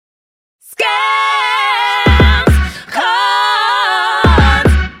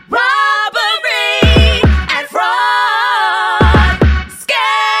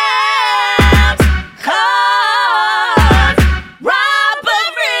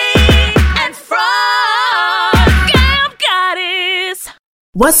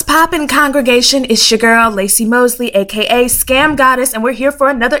What's poppin', congregation? It's your girl, Lacey Mosley, aka Scam Goddess, and we're here for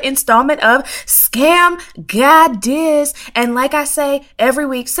another installment of Scam Goddess. And like I say every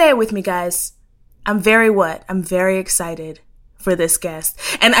week, say it with me, guys. I'm very excited for this guest.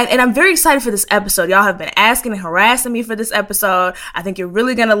 And I'm very excited for this episode. Y'all have been asking and harassing me for this episode. I think you're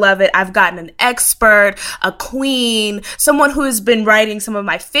really gonna love it. I've gotten an expert, a queen, someone who has been writing some of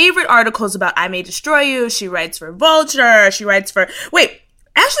my favorite articles about I May Destroy You. She writes for Vulture. She writes for...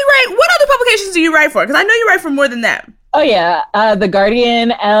 Ashley Wright, what other publications do you write for? Because I know you write for more than that. Oh, yeah. The Guardian,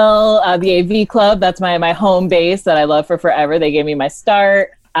 the AV Club. That's my home base that I love for forever. They gave me my start.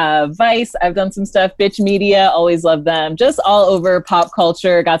 Vice, I've done some stuff. Bitch Media, always love them. Just all over pop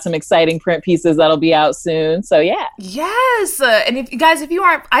culture. Got some exciting print pieces that'll be out soon. So, yeah. Yes. And if you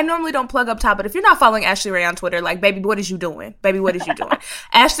aren't, I normally don't plug up top, but if you're not following Ashley Ray on Twitter, like, baby, what is you doing? Baby, what is you doing?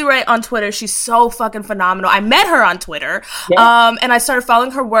 Ashley Ray on Twitter, she's so fucking phenomenal. I met her on Twitter, and I started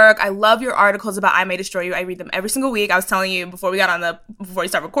following her work. I love your articles about I May Destroy You. I read them every single week. I was telling you before we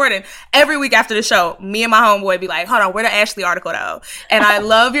start recording, every week after the show, me and my homeboy be like, hold on, where the Ashley article though? And I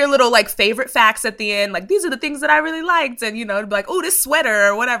love your little like favorite facts at the end, like these are the things that I really liked, and you know, to be like, oh, this sweater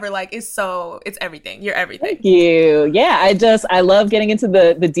or whatever, like it's everything. You're everything. Thank you. Yeah, I love getting into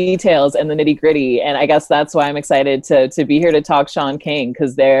the details and the nitty gritty, and I guess that's why I'm excited to be here to talk Shaun King,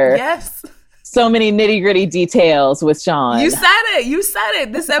 because so many nitty gritty details with Shaun. You said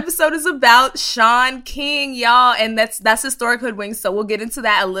it. This episode is about Shaun King, y'all, and that's Historic Hoodwink. So we'll get into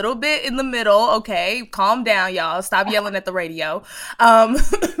that a little bit in the middle. Okay, calm down, y'all. Stop yelling at the radio.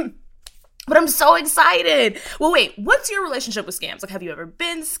 But I'm so excited. Well, wait, what's your relationship with scams? Like, have you ever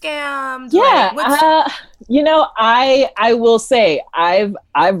been scammed? Yeah, I will say I've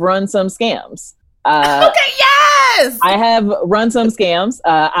run some scams. Okay, yes! I have run some scams.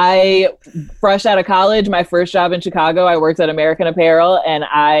 I, fresh out of college, my first job in Chicago, I worked at American Apparel, and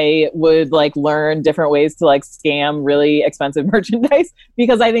I would like learn different ways to like scam really expensive merchandise,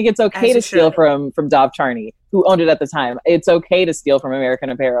 because I think it's okay to steal from Dov Charney, who owned it at the time. It's okay to steal from American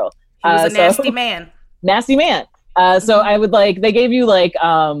Apparel. He was a nasty man. Nasty man. So I would they gave you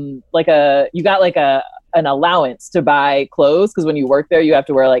an allowance to buy clothes, because when you work there you have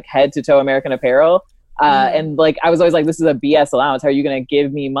to wear like head to toe American Apparel, and like I was always like, this is a BS allowance. How are you going to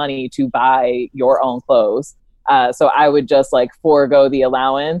give me money to buy your own clothes? So I would just like forego the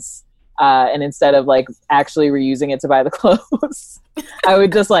allowance, and instead of like actually reusing it to buy the clothes, I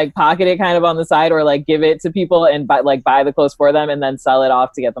would just like pocket it kind of on the side, or like give it to people and buy the clothes for them and then sell it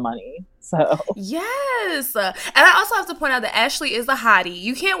off to get the money. So yes, and I also have to point out that Ashley is a hottie.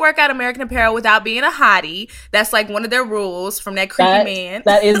 You can't work at American Apparel without being a hottie. That's like one of their rules from that creepy man.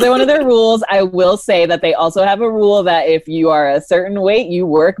 That is one of their rules. I will say that they also have a rule that if you are a certain weight, you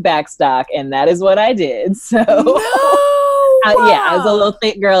work backstock, and that is what I did. So no! I was a little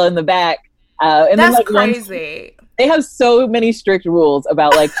thick girl in the back. And that's then, crazy. They have so many strict rules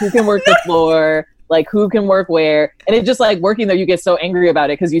about like who can work the floor, like who can work where, and it just like working there, you get so angry about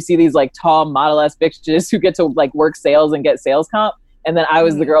it because you see these like tall model-esque bitches who get to like work sales and get sales comp, and then I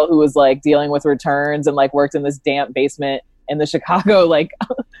was the girl who was like dealing with returns and like worked in this damp basement in the Chicago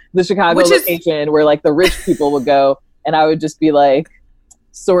location where like the rich people would go, and I would just be like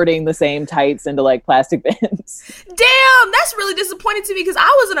sorting the same tights into like plastic bins. Damn, that's really disappointing to me, because I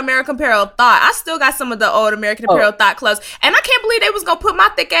was an American Apparel thought. I still got some of the old American Apparel thought clothes, and I can't believe they was gonna put my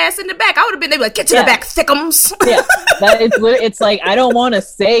thick ass in the back. I would have been, they'd be like, get to the back, thickums. Yeah, it's like, I don't want to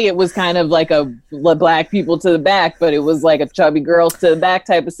say it was kind of like a black people to the back, but it was like a chubby girls to the back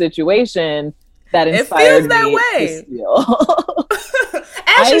type of situation that inspired me to steal.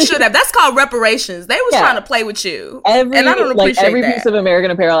 As you should have. That's called reparations. They was trying to play with you. And I don't appreciate every piece of American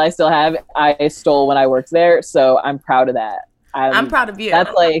Apparel I still have, I stole when I worked there. So I'm proud of that. I'm proud of you.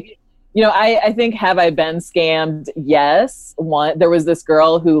 That's like, you know, I think, have I been scammed? Yes. There was this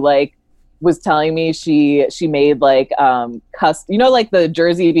girl who like was telling me she made like custom, you know, like the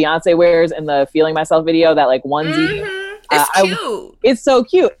jersey Beyonce wears in the Feeling Myself video, that like onesie. Mm-hmm. It's cute. It's so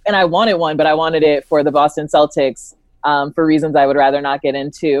cute. And I wanted one, but I wanted it for the Boston Celtics for reasons I would rather not get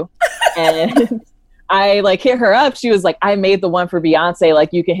into. And I like hit her up. She was like, I made the one for Beyonce.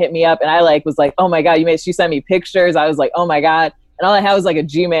 Like, you can hit me up. And I like was like, oh my God, she sent me pictures. I was like, oh my God. And all I had was like a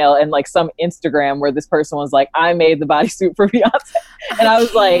Gmail and like some Instagram where this person was like, I made the bodysuit for Beyonce. And I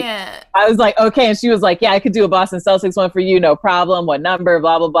was like, okay. And she was like, yeah, I could do a Boston Celtics one for you. No problem. What number?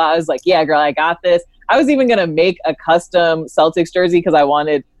 Blah, blah, blah. I was like, yeah, girl, I got this. I was even going to make a custom Celtics jersey because I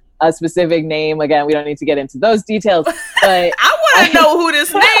wanted a specific name. Again, we don't need to get into those details. But I want to know who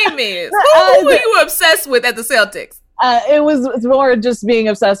this name is. Who are you obsessed with at the Celtics? It was more just being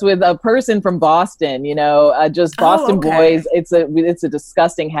obsessed with a person from Boston, just Boston boys. It's a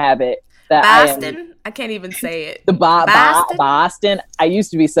disgusting habit that Boston? I can't even say it. The Boston. I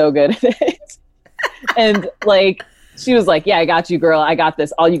used to be so good at it. And like, she was like, yeah, I got you, girl. I got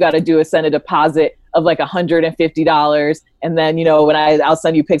this. All you got to do is send a deposit of like $150. And then, I'll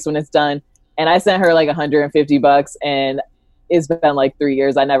send you pics when it's done. And I sent her like $150, and it's been like 3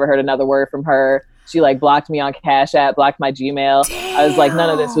 years. I never heard another word from her. She like blocked me on Cash App, blocked my Gmail. Damn. I was like, none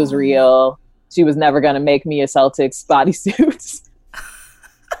of this was real. She was never going to make me a Celtics bodysuit.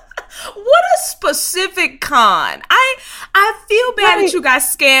 What a specific con. I feel bad that you got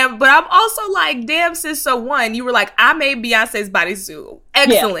scammed, but I'm also like, damn, sis. So one, you were like, I made Beyonce's bodysuit.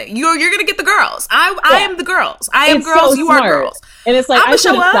 Excellent. Yeah. You're gonna get the girls. I am the girls. I am girls. So you smart. Are girls. And it's like, I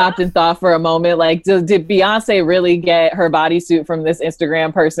should have stopped and thought for a moment, like, did Beyonce really get her bodysuit from this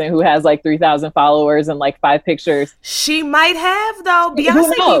Instagram person who has like 3,000 followers and like 5 pictures? She might have, though.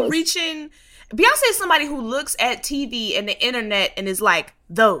 Beyonce be reaching. Beyonce is somebody who looks at TV and the internet and is like,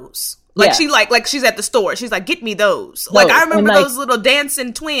 those. Like, she like she's at the store. She's like, get me those. Like, I remember those little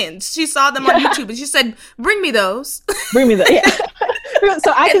dancing twins. She saw them on YouTube and she said, bring me those. Bring me those. Yeah.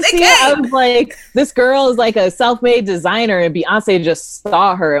 So I can see it. I was like, this girl is like a self-made designer, and Beyonce just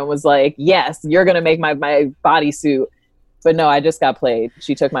saw her and was like, yes, you're going to make my bodysuit. But no, I just got played.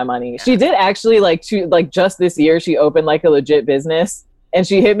 She took my money. Yeah. She did actually just this year, she opened like a legit business. And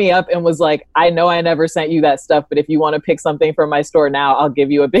she hit me up and was like, I know I never sent you that stuff, but if you want to pick something from my store now, I'll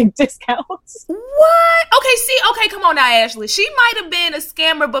give you a big discount. What? Okay, come on now, Ashley. She might have been a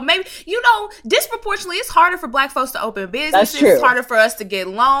scammer, but maybe, disproportionately, it's harder for Black folks to open businesses. That's true. It's harder for us to get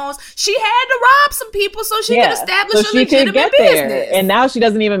loans. She had to rob some people so she could establish a legitimate business. There. And now she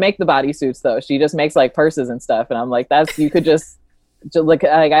doesn't even make the bodysuits, though. She just makes like purses and stuff. And I'm like, you could just... Like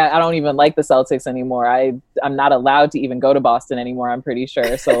I don't even like the Celtics anymore. I'm not allowed to even go to Boston anymore, I'm pretty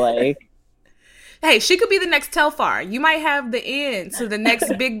sure. So like, hey, she could be the next Telfar. You might have the end to the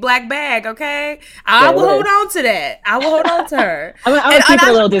next big black bag, okay? I will hold on to that. I will hold on to her. I'm gonna keep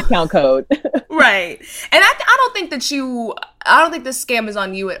a little discount code. Right. And I don't think this scam is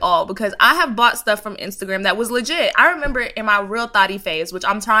on you at all, because I have bought stuff from Instagram that was legit. I remember in my real thotty phase, which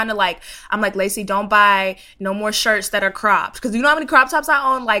I'm trying to I'm like, Lacey, don't buy no more shirts that are cropped. Because you know how many crop tops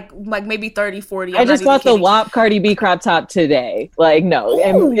I own? Like maybe 30, 40. I just bought the WAP Cardi B crop top today. Like, no,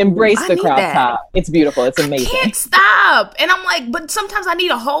 embrace the crop top. It's beautiful. It's amazing. I can't stop. And I'm like, but sometimes I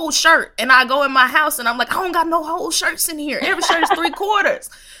need a whole shirt. And I go in my house and I'm like, I don't got no whole shirts in here. Every shirt is 3/4.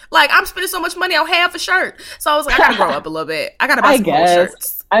 Like, I'm spending so much money on half a shirt. So I was like, I gotta grow up a little bit. I gotta buy some whole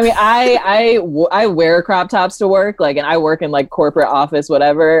shirts. I mean, I wear crop tops to work, like, and I work in like corporate office,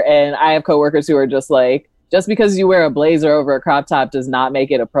 whatever. And I have coworkers who are just like, just because you wear a blazer over a crop top does not make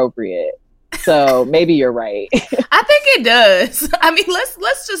it appropriate. So maybe you're right. I think it does. I mean,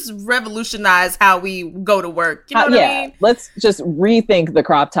 let's just revolutionize how we go to work. You know what I mean? Let's just rethink the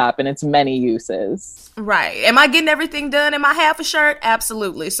crop top and its many uses. Right. Am I getting everything done in my half a shirt?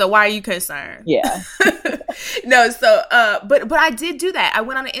 Absolutely. So why are you concerned? Yeah. No, so but I did do that. I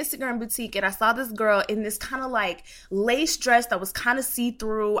went on an Instagram boutique and I saw this girl in this kind of like lace dress that was kind of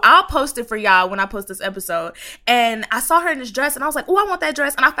see-through. I'll post it for y'all when I post this episode. And I saw her in this dress and I was like, oh, I want that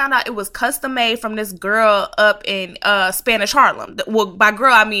dress. And I found out it was custom made from this girl up in Spanish Harlem. Well, by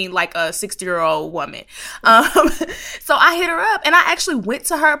girl, I mean like a 60-year-old woman. So I hit her up and I actually went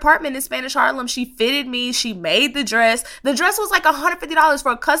to her apartment in Spanish Harlem. She fitted me. She made the dress. The dress was like $150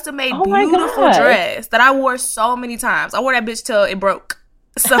 for a custom made beautiful dress that I wore so many times. I wore that bitch till it broke.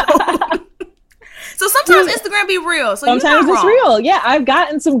 So so sometimes Instagram be real. So sometimes it's real. Yeah, I've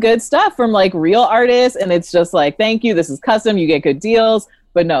gotten some good stuff from like real artists and it's just like, thank you, this is custom, you get good deals.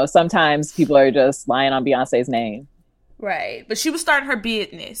 But no, sometimes people are just lying on Beyonce's name. Right. But she was starting her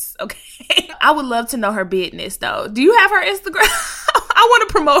business, okay? I would love to know her business, though. Do you have her Instagram? I want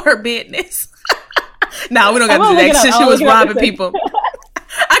to promote her business. No, we don't got to do that shit. She was robbing people.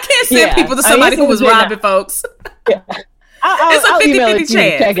 I can't send people to somebody who was robbing folks. Yeah. It's a 50-50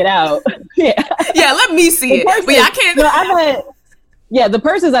 chance. Check it out. Yeah. Yeah, let me see it. But yeah, I can't. No, I bet. Yeah, the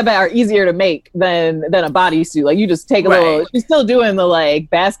purses I bet are easier to make than a bodysuit. Like you just take a little. She's still doing the like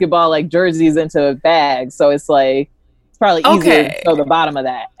basketball like jerseys into bags, so it's like it's probably easier to sew the bottom of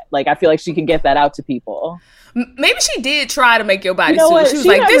that. Like I feel like she can get that out to people. Maybe she did try to make your bodysuit. She was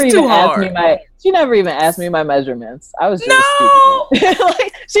like, "This too hard." She never even asked me my measurements. I was just stupid.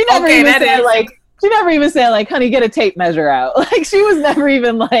 Like she never even said like. She never even said, like, honey, get a tape measure out. Like, she was never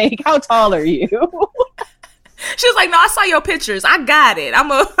even like, how tall are you? She was like, no, I saw your pictures. I got it. I'm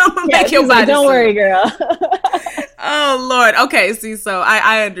going to make your body. Don't worry, girl. Oh, Lord. Okay, see, so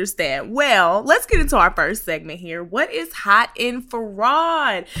I understand. Well, let's get into our first segment here. What is hot and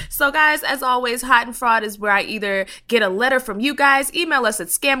fraud? So, guys, as always, hot and fraud is where I either get a letter from you guys, email us at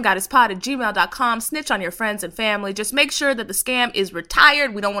scamgoddesspod@gmail.com, snitch on your friends and family. Just make sure that the scam is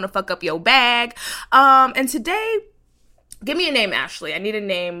retired. We don't want to fuck up your bag. And today, give me a name, Ashley. I need a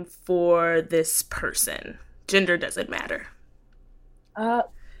name for this person. Gender doesn't matter.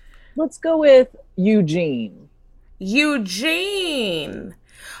 Let's go with Eugene. Eugene.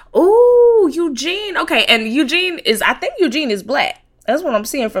 Ooh, Eugene. Okay, and I think Eugene is black. That's what I'm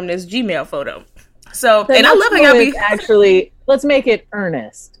seeing from this Gmail photo. So and I love how y'all be... Actually, let's make it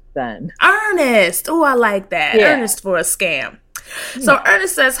Ernest then. Ernest. Ooh, I like that. Yeah. Ernest for a scam. So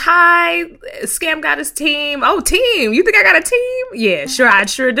Ernest says, hi, Scam Goddess team. Oh, team. You think I got a team? Yeah, sure. I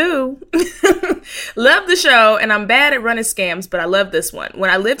sure do. Love the show, and I'm bad at running scams, but I love this one. When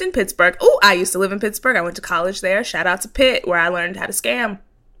I lived in Pittsburgh, I used to live in Pittsburgh. I went to college there. Shout out to Pitt, where I learned how to scam.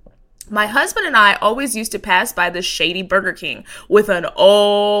 My husband and I always used to pass by this shady Burger King with an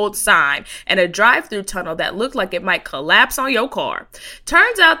old sign and a drive-through tunnel that looked like it might collapse on your car.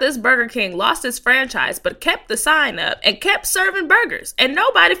 Turns out this Burger King lost its franchise but kept the sign up and kept serving burgers. And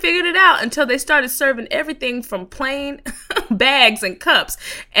nobody figured it out until they started serving everything from plain bags and cups,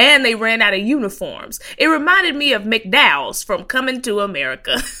 and they ran out of uniforms. It reminded me of McDowell's from Coming to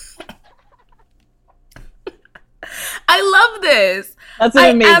America. I love this. That's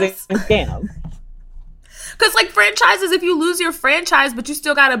an amazing scam. Because, like, franchises, if you lose your franchise, but you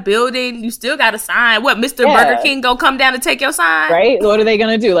still got a building, you still got a sign. What, Mr. Burger King go come down to take your sign? Right? What are they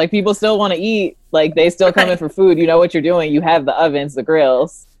going to do? Like, people still want to eat. Like, they still come in for food. You know what you're doing. You have the ovens, the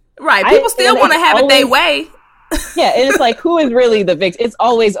grills. Right. People still want to have it their way. Yeah, and it's like, who is really the victim? It's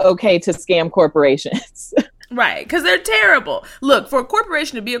always okay to scam corporations. Right, because they're terrible. Look, for a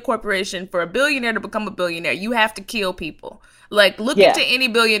corporation to be a corporation, for a billionaire to become a billionaire, you have to kill people. Like, look into any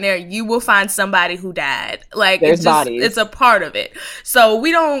billionaire, you will find somebody who died. Like, there's bodies. It's a part of it. So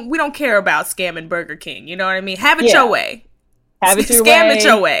we don't care about scamming Burger King. You know what I mean? Have it your way. Have it your Scam way. it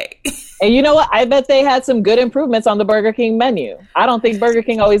your way. And you know what? I bet they had some good improvements on the Burger King menu. I don't think Burger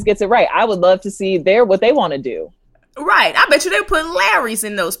King always gets it right. I would love to see what they want to do. Right. I bet you they put Larry's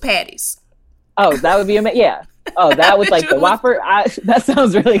in those patties. Oh, that would be amazing. Yeah. Oh, that was like the Whopper. That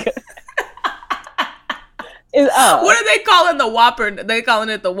sounds really good. What are they calling the Whopper? They calling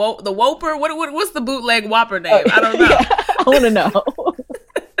it the Whopper? What's the bootleg Whopper name? I don't know. Yeah, I want to know.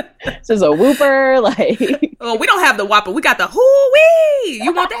 It's just a Whooper, like. Oh, we don't have the Whopper. We got the Hoo-wee.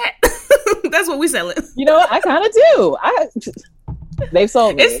 You want that? That's what we selling. You know what? I kind of do. They've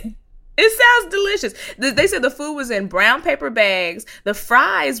sold me. It sounds delicious. They said the food was in brown paper bags. The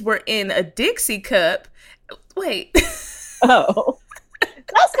fries were in a Dixie cup. Wait. Oh.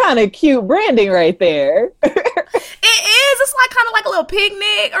 That's kind of cute branding right there. It is. It's like kind of like a little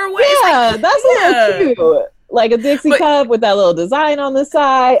picnic or what? Yeah, that's a little cute. Like a Dixie cup with that little design on the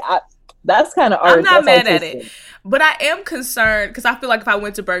side. That's kind of art. I'm not mad at it. But I am concerned because I feel like if I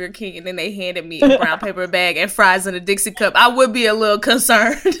went to Burger King and then they handed me a brown paper bag and fries in a Dixie cup, I would be a little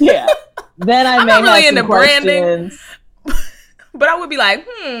concerned. Yeah. Then I'm not really into branding. But I would be like,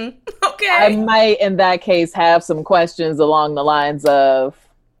 okay. I might, in that case, have some questions along the lines of,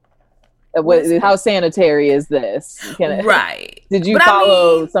 how sanitary is this? Right. Did you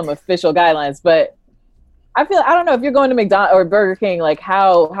follow some official guidelines? But I don't know if you're going to McDonald's or Burger King, like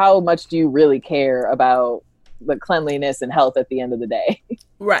how much do you really care about the cleanliness and health at the end of the day?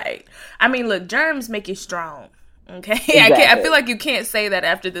 Right. I mean, look, germs make you strong. Okay. Exactly. I feel like you can't say that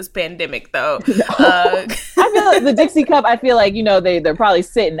after this pandemic, though. No. I feel like the Dixie cup, I feel like, they're probably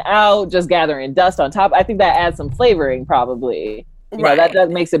sitting out, just gathering dust on top. I think that adds some flavoring, probably. Right. That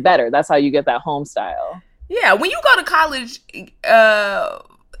makes it better. That's how you get that home style. Yeah. When you go to college,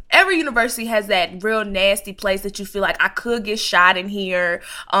 every university has that real nasty place that you feel like I could get shot in here.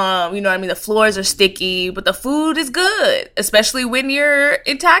 You know what I mean? The floors are sticky, but the food is good, especially when you're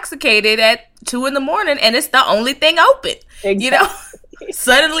intoxicated at 2 a.m. and it's the only thing open. Exactly.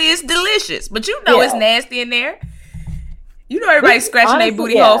 Suddenly it's delicious, but it's nasty in there. Everybody's scratching their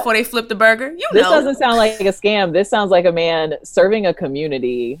booty hole before they flip the burger. This doesn't sound like a scam. This sounds like a man serving a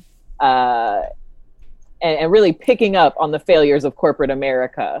community, and really picking up on the failures of corporate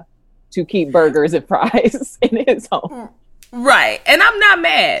America to keep burgers and fries in his home. Right. And I'm not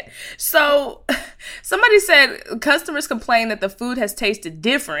mad. So Somebody said customers complain that the food has tasted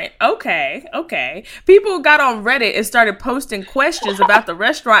different. Okay. People got on Reddit and started posting questions about the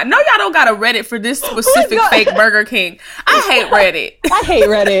restaurant. No, y'all don't got a Reddit for this specific fake Burger King. I hate Reddit. I hate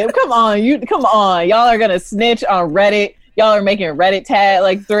Reddit. Come on. Y'all are gonna snitch on Reddit. Y'all are making Reddit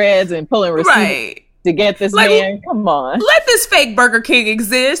tag threads and pulling receipts to get this man. Come on. Let this fake Burger King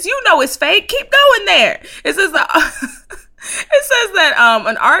exist. You know it's fake. Keep going there. It says that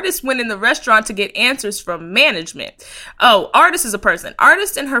an artist went in the restaurant to get answers from management. Oh, artist is a person.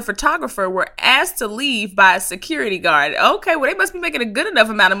 Artist and her photographer were asked to leave by a security guard. Okay, well, they must be making a good enough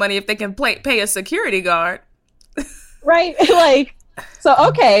amount of money if they can pay a security guard. Right? So,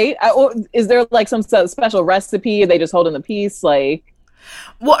 okay. Is there some special recipe? Are they just holding the piece?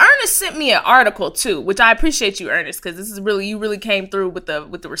 Well, Ernest sent me an article too, which I appreciate you, Ernest, because you really came through with the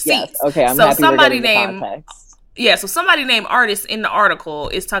receipts. Yes, okay, I'm happy somebody we're getting the context. Yeah, so somebody named Artist in the article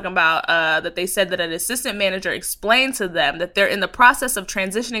is talking about that they said that an assistant manager explained to them that they're in the process of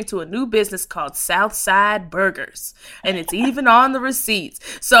transitioning to a new business called Southside Burgers. And it's even on the receipts.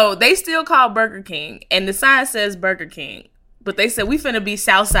 So they still call Burger King, and the sign says Burger King. But they said we finna be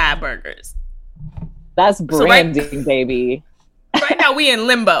Southside Burgers. That's branding, baby. Right now we in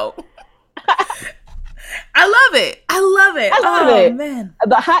limbo. I love it. Oh, man.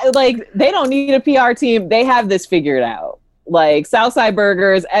 They don't need a PR team. They have this figured out. Southside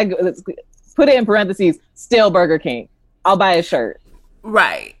Burgers, put it in parentheses, still Burger King. I'll buy a shirt.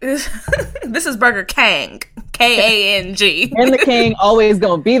 Right. This is Burger Kang. K-A-N-G. And the king, always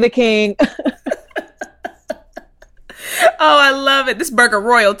gonna be the king. Oh, I love it. This burger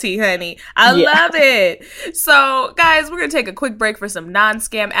royalty, honey. I love it. So, guys, we're going to take a quick break for some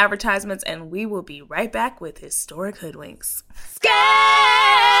non-scam advertisements, and we will be right back with Historic Hoodwinks.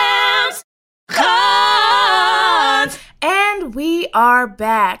 Scams! Cons! And we are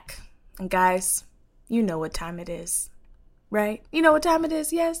back. And guys, you know what time it is. Right? You know what time it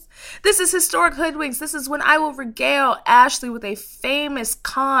is, yes? This is Historic Hoodwinks. This is when I will regale Ashley with a famous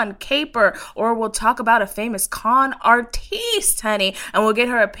con caper, or we'll talk about a famous con artiste, honey, and we'll get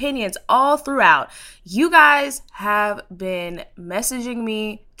her opinions all throughout. You guys have been messaging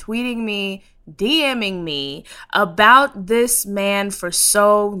me, tweeting me, DMing me about this man for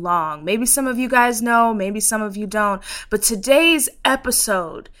so long. Maybe some of you guys know, maybe some of you don't, but today's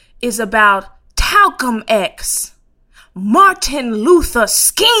episode is about Talcum X, Martin Luther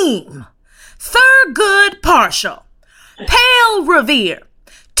Scheme, Thurgood Marshall, Pale Revere,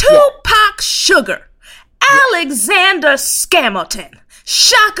 Tupac Sugar, Alexander Scamilton,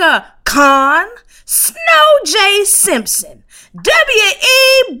 Shaka Khan, Snow J. Simpson,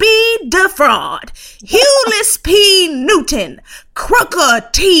 W.E.B. Defraud, Hewlett P. Newton, Crooker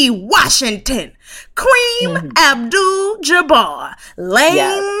T. Washington, Kareem Abdul-Jabbar,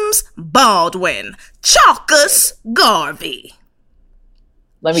 Lames Baldwin, Chalkus Garvey,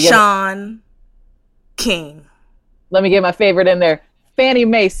 Shaun King. Let me get my favorite in there. Fannie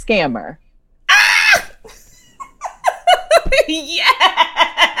Mae Scammer. Yes!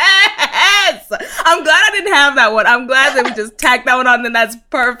 I'm glad I didn't have that one. I'm glad that we just tacked that one on, and that's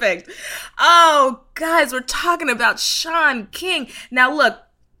perfect. Oh, guys, we're talking about Shaun King. Now, look,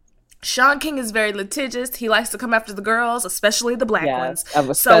 Shaun King is very litigious. He likes to come after the girls, especially the black ones.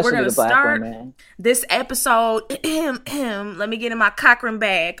 So we're going to start this episode. Let me get in my Cochran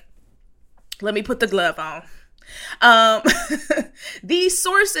bag. Let me put the glove on. The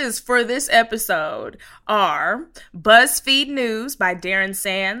sources for this episode are BuzzFeed News by Darren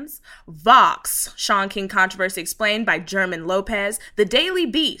Sands, Vox, Shaun King Controversy Explained by German Lopez, The Daily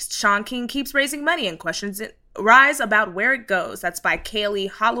Beast, Shaun King Keeps Raising Money and Questions It Rise About Where It Goes. that's by Kaylee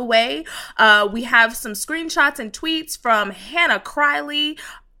Holloway. We have some screenshots and tweets from Hannah Criley,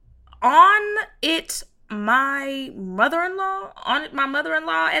 on it my mother-in-law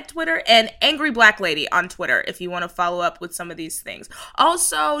at Twitter, and Angry Black Lady on Twitter if you want to follow up with some of these things.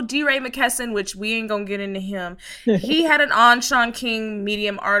 Also, D-Ray McKesson, which we ain't gonna get into him. He had an On Shaun King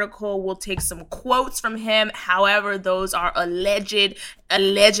Medium article. We'll take some quotes from him. However, those are allegedly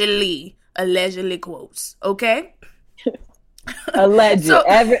quotes. Okay? Alleged.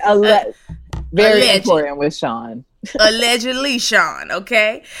 Very alleged. Important with Shaun. Allegedly Shaun,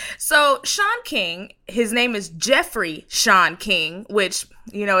 okay? So Shaun King, his name is Jeffrey Shaun King, which,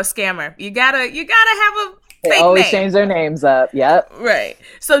 a scammer. You gotta have a fake they always name. change their names up. Yep. Right.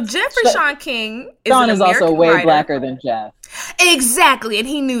 So Jeffrey Shaun King is Shaun an is American also way writer. blacker than Jeff. Exactly, and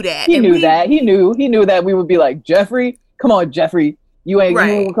he knew that. He knew that we would be like, Jeffrey, come on, Jeffrey, you ain't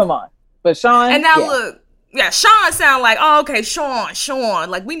right. Come on. But Shaun, and now look, Shaun sound like, oh, okay, Shaun.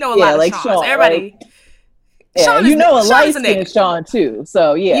 Like we know a lot of Shauns. Everybody. Yeah, a light-skinned Shaun too.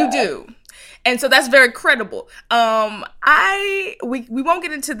 So yeah, you do. And so that's very credible. We won't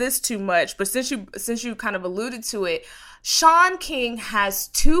get into this too much, but since you kind of alluded to it, Shaun King has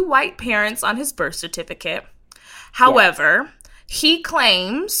 2 white parents on his birth certificate. However, he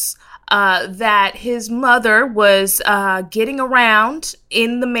claims that his mother was getting around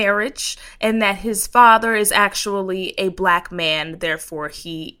in the marriage, and that his father is actually a black man. Therefore,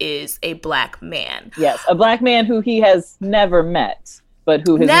 he is a black man. Yes, a black man who he has never met, but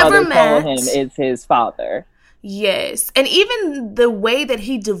who his mother told him is his father. Yes. And even the way that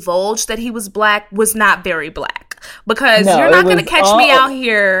he divulged that he was black was not very black. Because you're not going to catch me out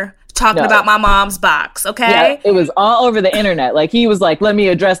here talking about my mom's box, okay? Yeah, it was all over the internet. Like, he was like, let me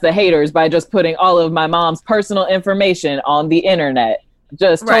address the haters by just putting all of my mom's personal information on the internet.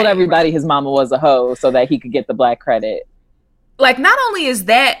 Just told everybody his mama was a hoe so that he could get the black credit. Like, not only is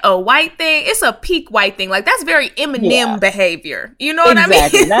that a white thing, it's a peak white thing. Like, that's very Eminem behavior. You know what I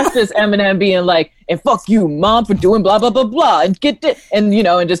mean? That's just Eminem being like, and fuck you, mom, for doing blah, blah, blah, blah. And get this. And, you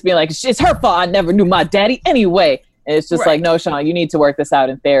know, and just being like, it's her fault. I never knew my daddy anyway. And it's just like, no, Shaun, you need to work this out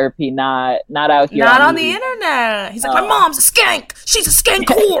in therapy, not out here. Not on the internet. He's like, my mom's a skank. She's a skank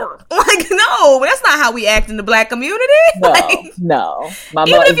whore. Like, no, that's not how we act in the black community. No.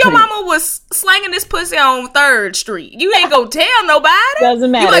 Even if your mama was slanging this pussy on 3rd Street, you ain't gonna tell nobody. Doesn't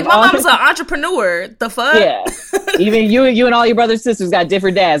matter. You like, my mama's an entrepreneur. The fuck? Yeah. Even you and all your brothers and sisters got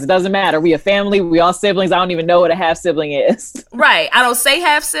different dads. It doesn't matter. We a family. We all siblings. I don't even know what a half sibling is. Right. I don't say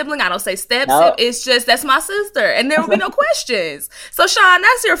half sibling. I don't say step sibling. It's just, that's my sister. And there will be no questions. So, Shaun,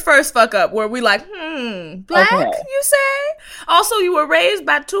 that's your first fuck up where we like, black, you say? Also, you were raised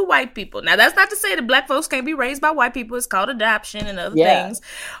by 2 white people. Now, that's not to say that black folks can't be raised by white people. It's called adoption and other things.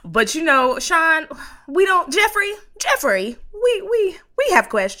 But, you know, Shaun, we don't, Jeffrey, we have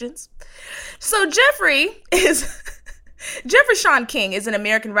questions. So, Jeffrey Shaun King is an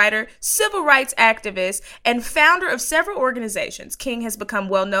American writer, civil rights activist, and founder of several organizations. King has become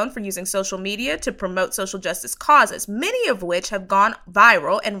well known for using social media to promote social justice causes, many of which have gone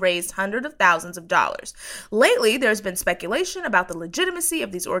viral and raised hundreds of thousands of dollars. Lately, there's been speculation about the legitimacy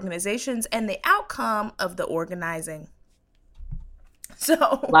of these organizations and the outcome of the organizing. So,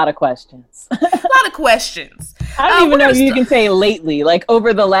 a lot of questions. I don't even know if you can say lately, like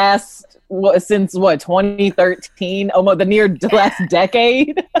over the last, since 2013, almost the last decade.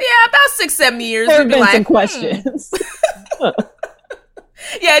 Yeah, about 6-7 years. There have been some questions.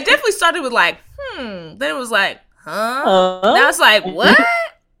 Yeah, it definitely started with like, Then it was like, Now it's like, what?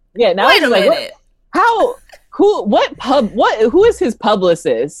 Yeah, now wait it's a like, minute. Who is his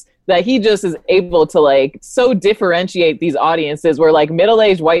publicist that he just is able to like so differentiate these audiences where like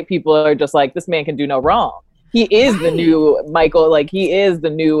middle-aged white people are just like, this man can do no wrong. He is the new Michael, like he is the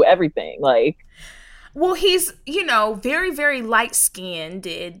new everything. Like, well, he's, very, very light-skinned,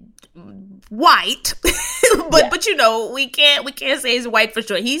 white, but we can't say he's white for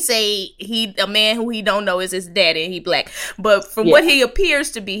sure. He say a man who he don't know is his daddy and he black. But from what he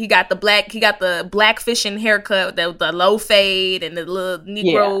appears to be, he got the black fishing haircut, the low fade and the little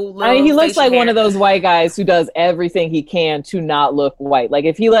Negro. Yeah. I mean, he looks like one of those white guys who does everything he can to not look white. Like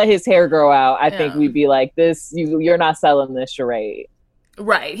if he let his hair grow out, I think we'd be like, you're not selling this charade.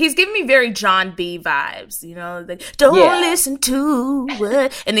 Right. He's giving me very John B vibes, like, don't listen to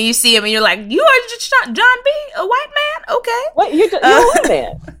what, and then you see him and you're like, you are just John B, a white man? Okay. What, you're a white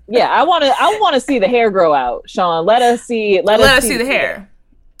man. Yeah, I want to see the hair grow out, Shaun. Let us see the hair.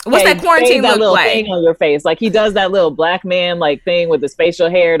 What's that quarantine look little like? Thing on your face. Like he does that little black man like thing with his facial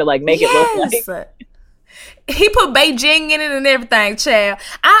hair to like make it look like. He put Beijing in it and everything, child.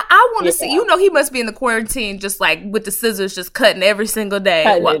 I want to see. He must be in the quarantine, just like with the scissors, just cutting every single day.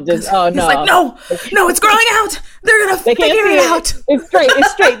 He's like, no, it's growing out. They're gonna figure it out. It's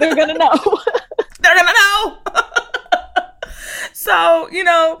straight. They're gonna know. They're gonna know. So we're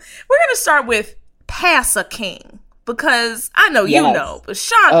gonna start with Pastor King. Because I know but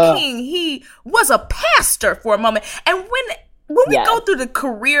Shaun King, he was a pastor for a moment, and when we go through the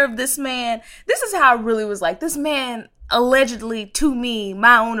career of this man, this is how I really was like, this man allegedly, to me,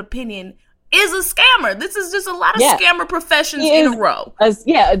 my own opinion, is a scammer. This is just a lot of scammer professions in a row.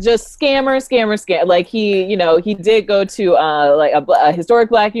 Just scammer. Like he did go to like a historic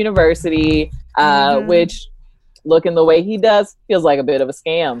black university, which looking the way he does feels like a bit of a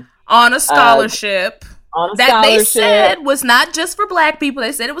scam. On a scholarship. They said was not just for black people.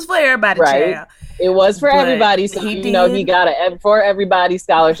 They said it was for everybody, child. It was for everybody. So, he got a for everybody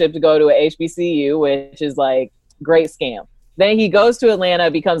scholarship to go to a HBCU, which is like great scam. Then he goes to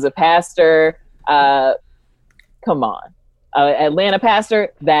Atlanta, becomes a pastor. Come on. Atlanta pastor,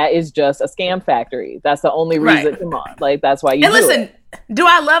 that is just a scam factory. That's the only reason. Come on, like that's why you. And listen, do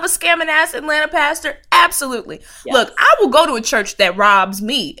I love a scamming ass Atlanta pastor? Absolutely. Yes. Look, I will go to a church that robs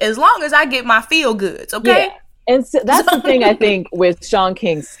me as long as I get my feel goods. Okay. Yeah. And so that's the thing I think with Shaun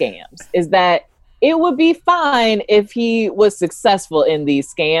King's scams is that it would be fine if he was successful in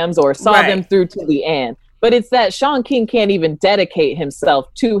these scams or saw them through to the end. But it's that Shaun King can't even dedicate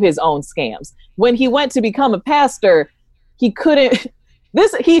himself to his own scams. When he went to become a pastor, he couldn't.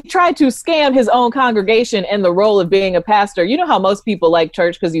 He tried to scam his own congregation in the role of being a pastor. You know how most people like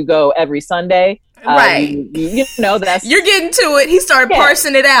church because you go every Sunday? Right. You know, that's... You're getting to it. He started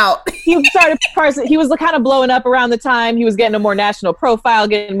parsing it out. He started parsing. He was kind of blowing up around the time. He was getting a more national profile,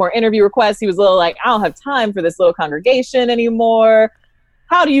 getting more interview requests. He was a little like, I don't have time for this little congregation anymore.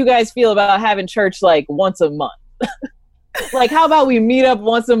 How do you guys feel about having church like once a month? Like, how about we meet up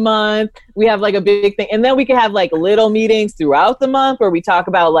once a month? We have like a big thing. And then we can have like little meetings throughout the month where we talk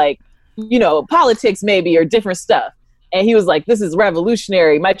about like, you know, politics maybe or different stuff. And he was like, this is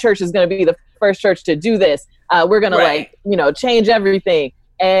revolutionary. My church is going to be the first church to do this. We're going to like, you know, change everything.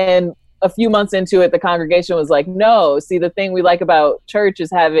 And a few months into it, the congregation was like, no, see, the thing we like about church is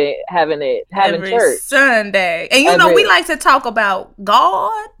having every church Sunday. And you know, we like to talk about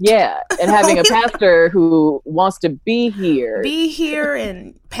God. Yeah. And having a pastor who wants to be here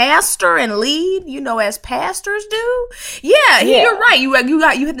and pastor and lead, you know, as pastors do. Yeah. You're right. You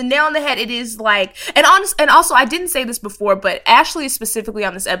hit the nail on the head. It is like, and also I didn't say this before, but Ashley specifically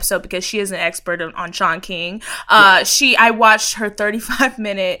on this episode, because she is an expert on Shaun King. I watched her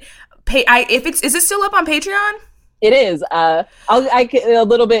 35-minute is it still up on Patreon? It is. A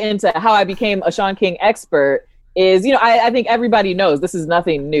little bit into how I became a Shaun King expert is, you know, I think everybody knows this is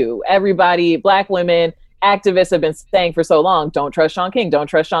nothing new. Everybody, Black women, activists have been saying for so long, don't trust Shaun King, don't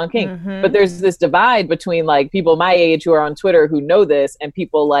trust Shaun King. Mm-hmm. But there's this divide between like people my age who are on Twitter who know this and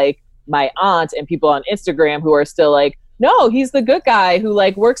people like my aunt and people on Instagram who are still like, no, he's the good guy who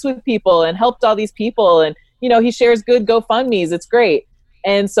like works with people and helped all these people. And, you know, he shares good GoFundMes. It's great.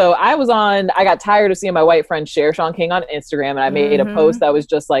 And so I got tired of seeing my white friends share Shaun King on Instagram. And I made a post that was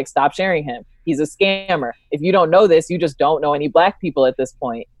just like, stop sharing him. He's a scammer. If you don't know this, you just don't know any Black people at this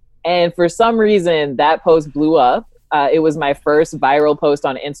point. And for some reason, that post blew up. It was my first viral post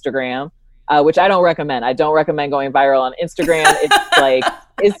on Instagram, which I don't recommend. I don't recommend going viral on Instagram. It's like,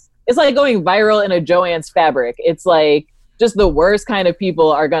 it's like going viral in a Joann's fabric. It's like, just the worst kind of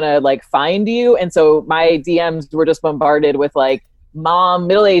people are going to like find you. And so my DMs were just bombarded with like,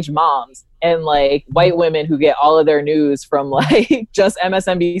 middle-aged moms and like white women who get all of their news from like just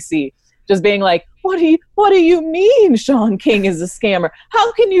MSNBC, just being like, what do you mean Shaun King is a scammer?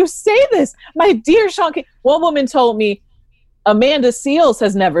 How can you say this? My dear Shaun King. One woman told me Amanda Seales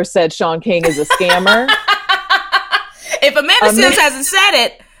has never said Shaun King is a scammer. If Amanda Seales hasn't said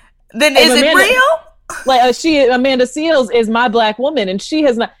it, then is it real? Like Amanda Seales is my Black woman, and she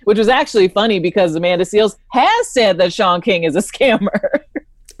has not, which was actually funny because Amanda Seales has said that Shaun King is a scammer.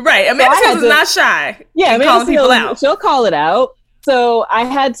 Right, Amanda Seales is not shy. Yeah, Amanda Seales, she'll call it out. So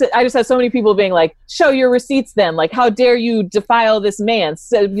I just had so many people being like, "Show your receipts, then! Like, how dare you defile this man?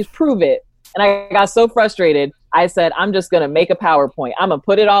 So you prove it." And I got so frustrated. I said, "I'm just gonna make a PowerPoint. I'm gonna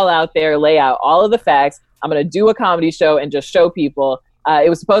put it all out there, lay out all of the facts. I'm gonna do a comedy show and just show people." It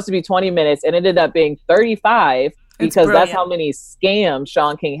was supposed to be 20 minutes and it ended up being 35 because that's how many scams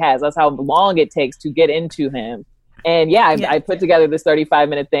Shaun King has. That's how long it takes to get into him. And I put together this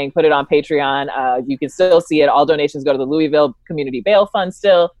 35-minute thing, put it on Patreon. You can still see it. All donations go to the Louisville Community Bail Fund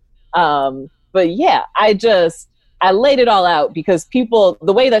still. But yeah, I laid it all out because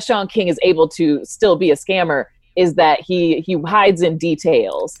the way that Shaun King is able to still be a scammer is that he hides in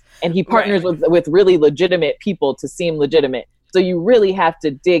details and he partners with really legitimate people to seem legitimate. So you really have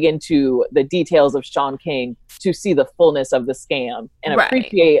to dig into the details of Shaun King to see the fullness of the scam and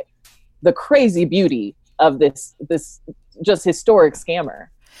appreciate the crazy beauty of this just historic scammer.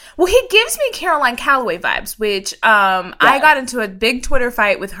 Well, he gives me Caroline Calloway vibes, which I got into a big Twitter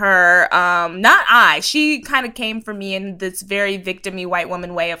fight with her. She kind of came for me in this very victim-y white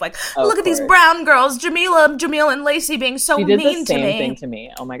woman way of like, look at these brown girls, Jamila and Lacey being so mean to me. She did the same thing to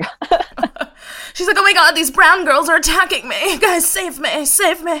me. Oh my God. She's like, oh my God, these brown girls are attacking me. Guys, save me.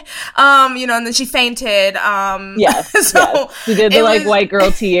 And then she fainted. She did the white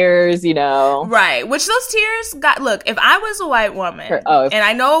girl tears, Right. Which those tears look, if I was a white woman, and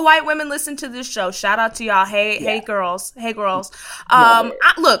I know white women listen to this show, shout out to y'all. Hey girls.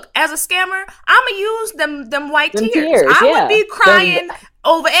 Look, as a scammer, I'ma use them white tears. I would be crying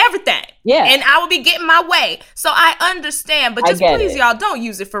over everything. Yeah. And I would be getting my way. So I understand. But just please, y'all, don't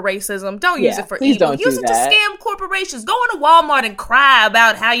use it for racism. Don't use it for evil. Use it to scam corporations. Go into Walmart and cry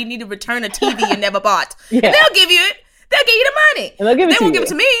about how you need to return a TV you never bought. And they'll give you it. They'll give you the money. And they won't give it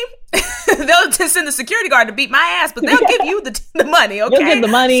to me. They'll just send the security guard to beat my ass, but they'll give you the money, okay? You'll get the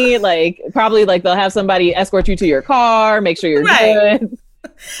money, probably they'll have somebody escort you to your car, make sure you're good.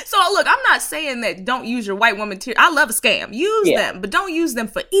 So look, I'm not saying that don't use your white woman tears. I love a scam. Use them, but don't use them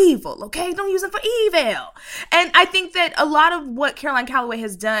for evil, okay? Don't use them for evil. And I think that a lot of what Caroline Calloway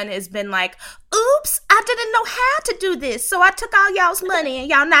has done has been like, oops, I didn't know how to do this, so I took all y'all's money and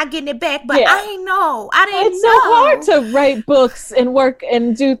y'all not getting it back, but I ain't know. I didn't know. It's so hard to write books and work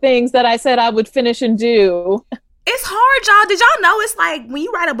and do things that I said I would finish and do. It's hard, y'all. Did y'all know it's like when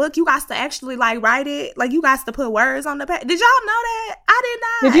you write a book, you got to actually write it? Like you got to put words on the page. Did y'all know that? I did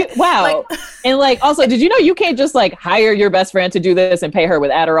not. Did you? Wow. And also, did you know you can't just hire your best friend to do this and pay her with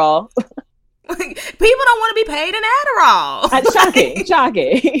Adderall? People don't want to be paid in Adderall.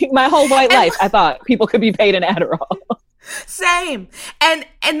 Shocking. My whole white life, I thought people could be paid in Adderall. Same. And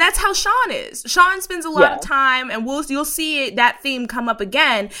that's how Shaun is. Shaun spends a lot of time, and you'll see that theme come up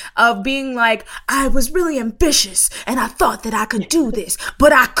again of being like, I was really ambitious and I thought that I could do this,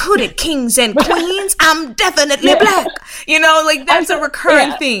 but I couldn't. Kings and queens, I'm definitely black. That's a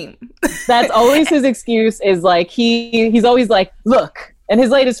recurring theme. That's always his excuse is he's always look, and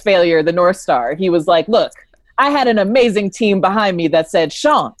his latest failure, the North Star, he was like, look, I had an amazing team behind me that said,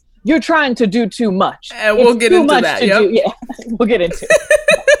 Shaun, you're trying to do too much. And we'll get into that. We'll get into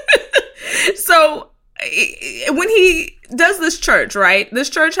it. So when he does this church, right? This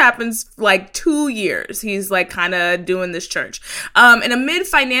church happens 2 years. He's kind of doing this church. And amid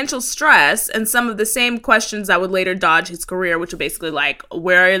financial stress and some of the same questions that would later dodge his career, which are basically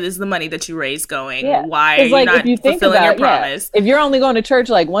where is the money that you raise going? Yeah. Why are you not fulfilling your promise? If you're only going to church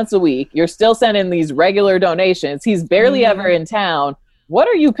once a week, you're still sending these regular donations. He's barely ever in town. What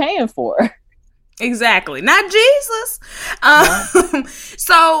are you paying for? Exactly. Not Jesus.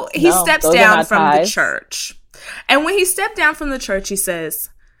 So he steps down from the church. And when he stepped down from the church, he says,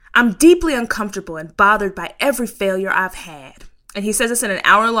 I'm deeply uncomfortable and bothered by every failure I've had. And he says this in an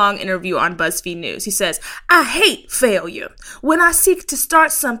hour-long interview on BuzzFeed News. He says, I hate failure. When I seek to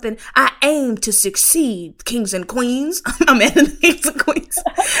start something, I aim to succeed, kings and queens. I'm adding kings and queens.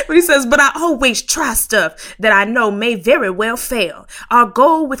 But he says, but I always try stuff that I know may very well fail. Our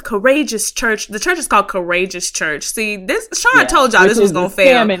goal with Courageous Church, the church is called Courageous Church. See, Shaun told y'all this was going to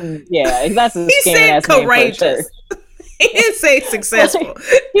fail. That's a he said courageous. He didn't say successful.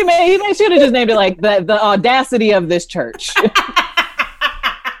 He should have just named it the audacity of this church.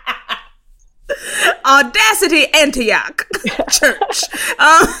 Audacity Antioch Church.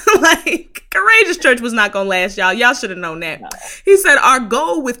 Courageous Church was not gonna last, y'all. Y'all should have known that. No. He said our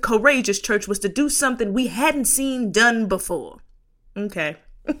goal with Courageous Church was to do something we hadn't seen done before. Okay.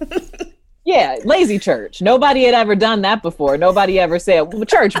 Yeah, lazy church. Nobody had ever done that before. Nobody ever said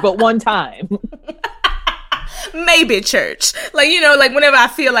church but one time. Maybe church. Whenever I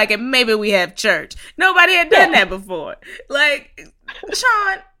feel like it, maybe we have church. Nobody had done that before.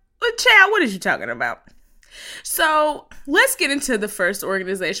 Shaun, child, what are you talking about? So let's get into the first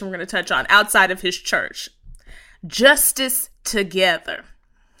organization we're going to touch on outside of his church. Justice Together.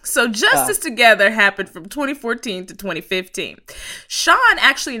 So Justice Together happened from 2014 to 2015. Shaun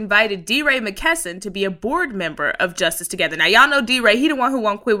actually invited D-Ray McKesson to be a board member of Justice Together. Now, y'all know D-Ray, he the one who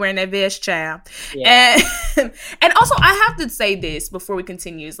won't quit wearing that vest, child. Yeah. And also, I have to say this before we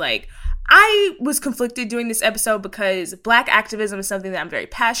continue. Is I was conflicted doing this episode because Black activism is something that I'm very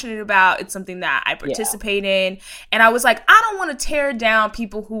passionate about. It's something that I participate in. And I was like, I don't want to tear down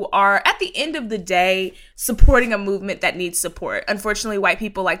people who are, at the end of the day, supporting a movement that needs support. Unfortunately, white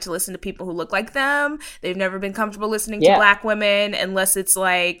people like to listen to people who look like them. They've never been comfortable listening to Black women unless it's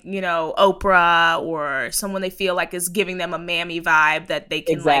Oprah or someone they feel like is giving them a mammy vibe that they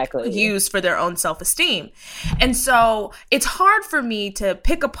can use for their own self-esteem. And so it's hard for me to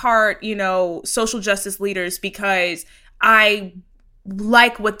pick apart, social justice leaders because I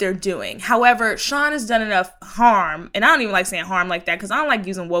like what they're doing. However, Shaun has done enough harm, and I don't even like saying harm like that because I don't like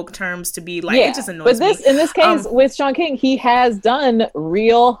using woke terms to be it just annoys me. But in this case, with Shaun King, he has done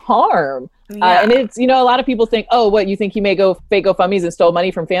real harm. And it's, a lot of people think, oh, what, you think he may go fake GoFundMes and stole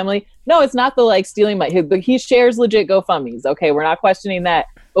money from family? No, it's not the stealing money. He shares legit GoFundMes. Okay, we're not questioning that.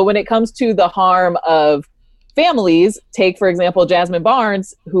 But when it comes to the harm of families, take, for example, Jasmine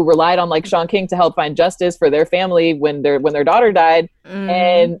Barnes, who relied on Shaun King to help find justice for their family when their daughter died.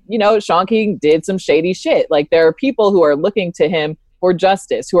 And, Shaun King did some shady shit. There are people who are looking to him for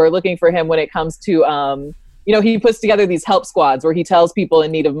justice, who are looking for him when it comes to he puts together these help squads where he tells people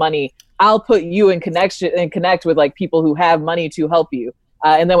in need of money, I'll put you in connection and connect with like people who have money to help you.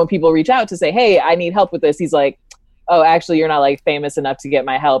 And then when people reach out to say, hey, I need help with this, he's like, oh, actually, you're not like famous enough to get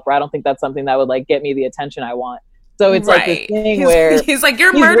my help, or I don't think that's something that would like get me the attention I want. So it's like this thing where he's like,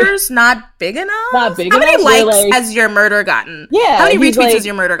 your murder's not big enough. Not big How enough. many likes has your murder gotten? Yeah. How many retweets has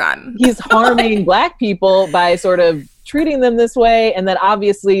your murder gotten? He's harming Black people by sort of treating them this way. And then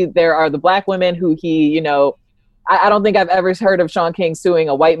obviously there are the Black women who he, I don't think I've ever heard of Shaun King suing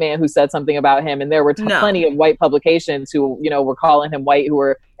a white man who said something about him. And there were plenty of white publications who, were calling him white, who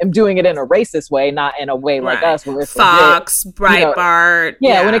were doing it in a racist way, not in a way like us. Where it's Fox, Breitbart.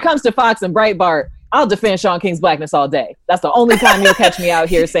 Yeah, when it comes to Fox and Breitbart, I'll defend Shaun King's blackness all day. That's the only time you'll catch me out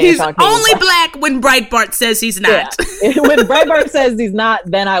here saying he's Shaun King only black when Breitbart says he's not. Yeah. When Breitbart says he's not,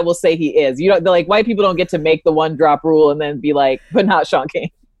 then I will say he is. Like white people don't get to make the one drop rule and then be like, but not Shaun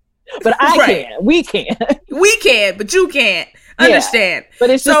King. But I can. We can. We can, but you can't. Understand. But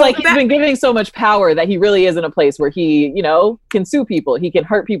it's just like he's been giving so much power that he really is in a place where he, can sue people. He can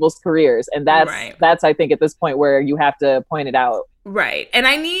hurt people's careers. And that's I think, at this point where you have to point it out. Right. And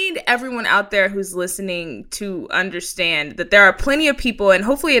I need everyone out there who's listening to understand that there are plenty of people, and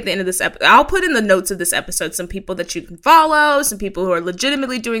hopefully at the end of this episode, I'll put in the notes of this episode some people that you can follow, some people who are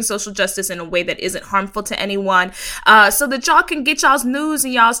legitimately doing social justice in a way that isn't harmful to anyone, so that y'all can get y'all's news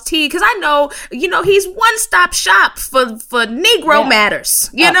and y'all's tea. Because I know, he's one-stop shop for Negro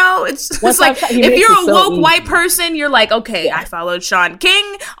matters. It's like, if you're a woke white person, you're like, okay, I followed Shaun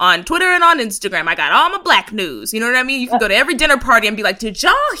King on Twitter and on Instagram. I got all my black news. You know what I mean? You can go to every dinner party and be like, did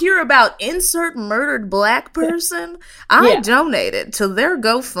y'all hear about insert murdered black person? I donated to their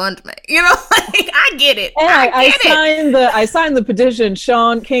GoFundMe. I get it. And I signed the petition,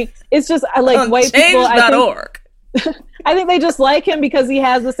 Shaun King. It's just white people. I think they just like him because he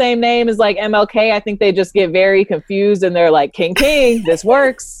has the same name as like MLK. I think they just get very confused and they're like, King, this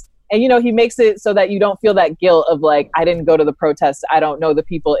works. And, he makes it so that you don't feel that guilt of like, I didn't go to the protest. I don't know the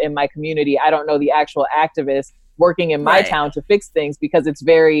people in my community. I don't know the actual activists working in my town to fix things, because it's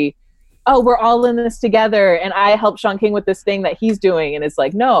very, we're all in this together. And I helped Shaun King with this thing that he's doing. And it's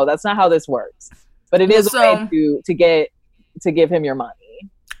like, no, that's not how this works. But it is a way to give him your money.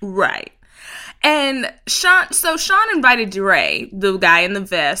 Right. And Shaun invited DeRay, the guy in the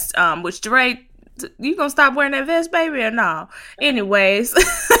vest, which DeRay, you gonna stop wearing that vest, baby, or no? Anyways,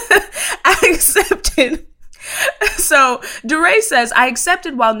 I accepted. So DeRay says, I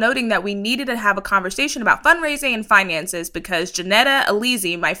accepted while noting that we needed to have a conversation about fundraising and finances because Janetta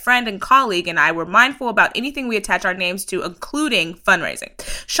Alizi, my friend and colleague, and I were mindful about anything we attach our names to, including fundraising.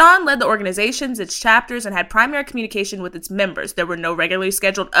 Shaun led the organizations, its chapters, and had primary communication with its members. There were no regularly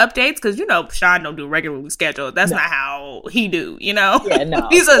scheduled updates because, Shaun don't do regularly scheduled. That's not how he do, Yeah, no.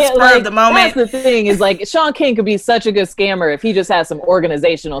 He's a spur of the moment. That's the thing is like Shaun King could be such a good scammer if he just has some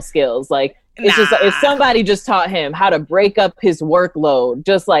organizational skills. Like, it's just if somebody just taught him how to break up his workload,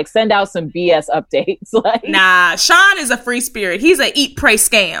 just like send out some BS updates. Like, Shaun is a free spirit. He's a eat, pray,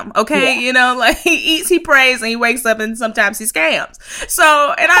 scam. Okay, he eats, he prays, and he wakes up, and sometimes he scams.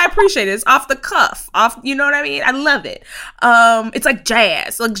 So, and I appreciate it. It's off the cuff, you know what I mean? I love it. It's like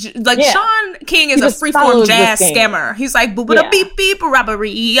jazz. Like Shaun King is a freeform jazz scammer. He's like boop a beep beep a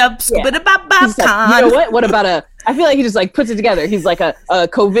robbery up scoop a bop bop con. You know what? What about I feel like he just like puts it together. He's like a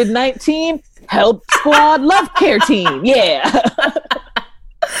COVID-19 help squad love care team. Yeah.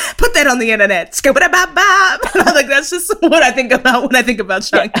 Put that on the internet. Scoop it bop bop. Like, that's just what I think about when I think about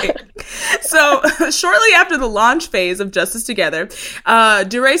Shaun King. So shortly after the launch phase of Justice Together,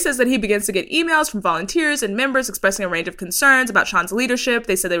 DeRay says that he begins to get emails from volunteers and members expressing a range of concerns about Shaun's leadership.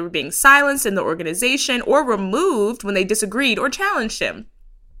 They said they were being silenced in the organization or removed when they disagreed or challenged him.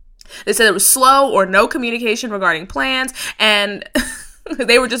 They said there was slow or no communication regarding plans, and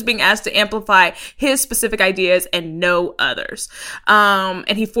they were just being asked to amplify his specific ideas and no others.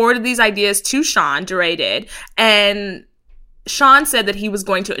 And he forwarded these ideas to Shaun, DeRay did, and Shaun said that he was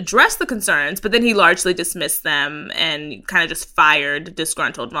going to address the concerns, but then he largely dismissed them and kind of just fired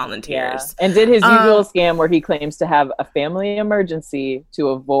disgruntled volunteers. Yeah. And did his usual scam where he claims to have a family emergency to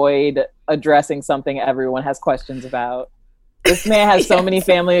avoid addressing something everyone has questions about. This man has so many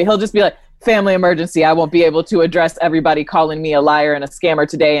family. He'll just be like, family emergency. I won't be able to address everybody calling me a liar and a scammer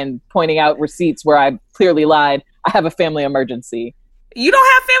today and pointing out receipts where I clearly lied. I have a family emergency. You don't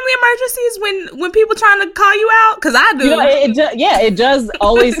have family emergencies when people trying to call you out? Because I do. It does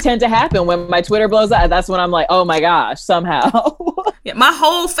always tend to happen when my Twitter blows up. That's when I'm like, oh my gosh, somehow. My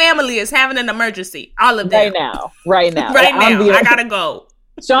whole family is having an emergency. All of them. Right now. I gotta go.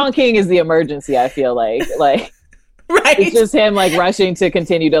 Shaun King is the emergency, I feel like. Right. It's just him like rushing to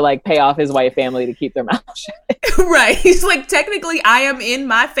continue to like pay off his white family to keep their mouth shut. Right. He's like, technically, I am in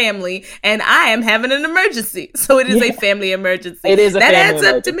my family and I am having an emergency. So it is a family emergency. It is a that family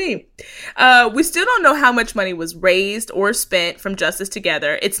adds up to me. We still don't know how much money was raised or spent from Justice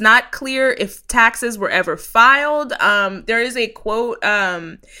Together. It's not clear if taxes were ever filed. There is a quote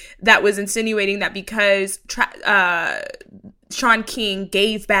that was insinuating that because Shaun King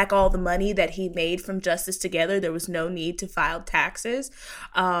gave back all the money that he made from Justice Together, there was no need to file taxes.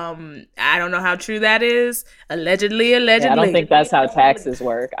 I don't know how true that is. Allegedly. Yeah, I don't think that's how taxes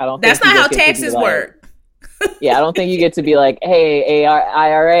work. That's not how taxes work. Yeah, I don't think you get to be like, hey,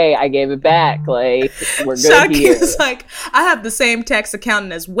 IRA, I gave it back. Like, we're good Shaun here. King's like, I have the same tax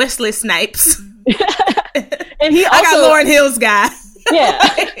accountant as Wesley Snipes. And he also, I got Lauryn Hill's guy.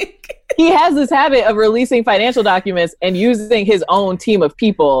 Yeah. He has this habit of releasing financial documents and using his own team of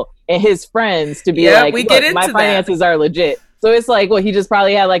people and his friends to be like, look, my finances are legit. So it's like, well, he just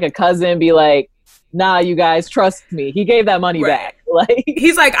probably had like a cousin be like, nah, you guys, trust me. He gave that money back. Like,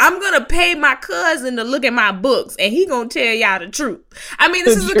 he's like, I'm going to pay my cousin to look at my books and he going to tell y'all the truth. I mean,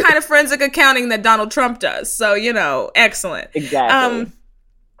 this is the kind of forensic accounting that Donald Trump does. So, excellent. Exactly.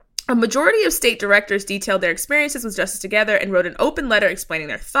 A majority of state directors detailed their experiences with Justice Together and wrote an open letter explaining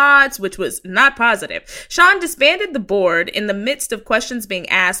their thoughts, which was not positive. Shaun disbanded the board in the midst of questions being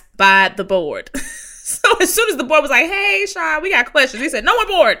asked by the board. So as soon as the board was like, hey, Shaun, we got questions, he said, no more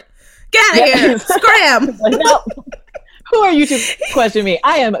board. Get out of here. Scram. Like, no. Who are you to question me?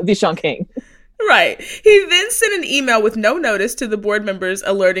 I am the Shaun King. Right. He then sent an email with no notice to the board members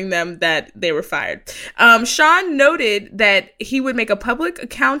alerting them that they were fired. Shaun noted that he would make a public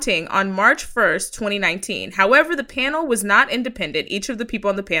accounting on March 1st, 2019. However, the panel was not independent. Each of the people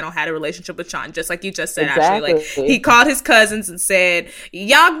on the panel had a relationship with Shaun, just like you just said, exactly. Actually. Like, he called his cousins and said,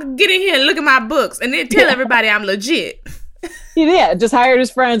 y'all get in here and look at my books and then tell everybody I'm legit. Yeah, just hired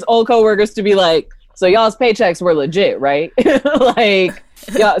his friends, old coworkers to be like, so y'all's paychecks were legit, right? Like,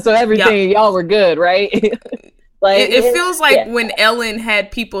 yeah, so everything, y'all were good, right? Like it feels like when Ellen had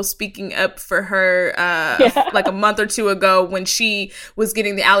people speaking up for her like a month or two ago when she was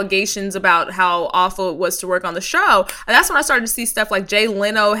getting the allegations about how awful it was to work on the show. And that's when I started to see stuff like Jay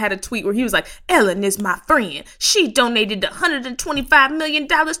Leno had a tweet where he was like, Ellen is my friend. She donated $125 million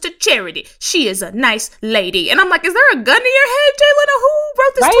to charity. She is a nice lady. And I'm like, is there a gun in your head, Jay Leno? Who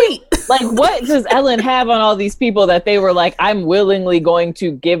wrote this tweet? Like, what does Ellen have on all these people that they were like, I'm willingly going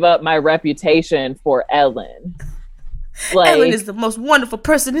to give up my reputation for Ellen? Like, Ellen is the most wonderful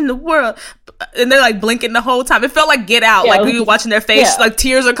person in the world. And they're like blinking the whole time. It felt like Get Out. Like we were watching their face, like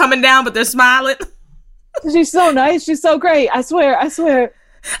tears are coming down, but they're smiling. She's so nice. She's so great. I swear. I feel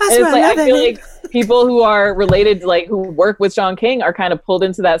like people who are related, like who work with Shaun King, are kind of pulled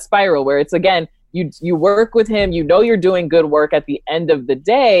into that spiral where it's, again, you work with him, you know you're doing good work at the end of the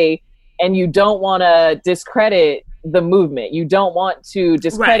day, and you don't want to discredit the movement. You don't want to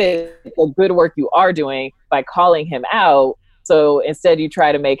discredit the good work you are doing by calling him out. So instead you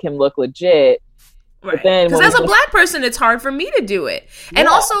try to make him look legit. Right. Because as a black person, it's hard for me to do it. And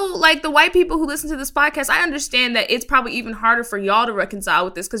also, like, the white people who listen to this podcast, I understand that it's probably even harder for y'all to reconcile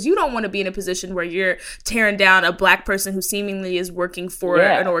with this because you don't want to be in a position where you're tearing down a black person who seemingly is working for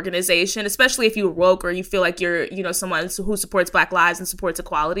an organization, especially if you're woke or you feel like you're, someone who supports Black lives and supports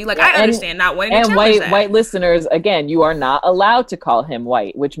equality. Like, I understand not wanting to challenge that. And white listeners, again, you are not allowed to call him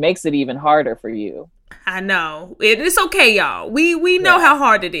white, which makes it even harder for you. I know. It's okay, y'all. We know how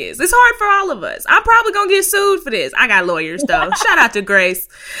hard it is. It's hard for all of us. I'm probably going to get sued for this. I got lawyers, though. Shout out to Grace.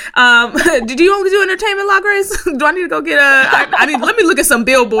 Did you only do entertainment law, Grace? Do I need to go get let me look at some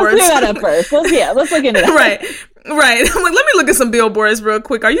billboards. Let's do that up first. Let's look into that. Right. I'm like, let me look at some billboards real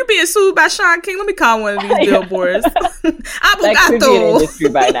quick. Are you being sued by Shaun King? Let me call one of these billboards. That could be an industry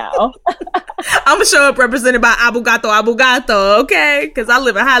by now. I'm going to show up represented by Abu-Gato, okay? Because I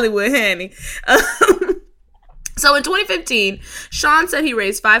live in Hollywood, honey. So in 2015, Shaun said he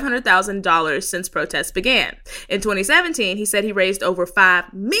raised $500,000 since protests began. In 2017, he said he raised over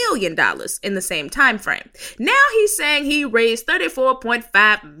 $5 million in the same time frame. Now he's saying he raised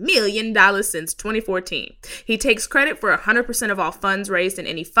 $34.5 million since 2014. He takes credit for 100% of all funds raised in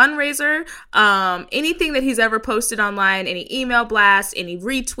any fundraiser, anything that he's ever posted online, any email blast, any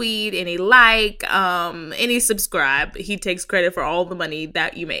retweet, any like, any subscribe. He takes credit for all the money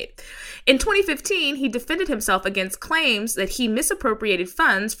that you made. In 2015, he defended himself against claims that he misappropriated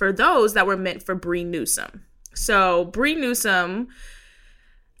funds for those that were meant for Bree Newsom. So Bree Newsom,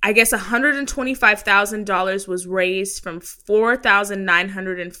 I guess $125,000 was raised from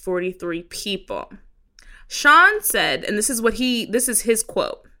 4,943 people. Shaun said, and this is his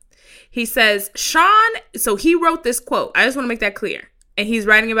quote, He says, Shaun, so he wrote this quote. I just want to make that clear. And he's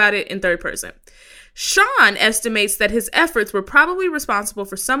writing about it in third person. Shaun estimates that his efforts were probably responsible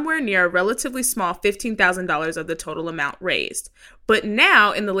for somewhere near a relatively small $15,000 of the total amount raised. But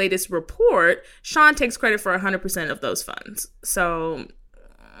now, in the latest report, Shaun takes credit for 100% of those funds. So,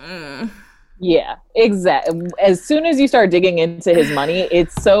 yeah, exactly. As soon as you start digging into his money,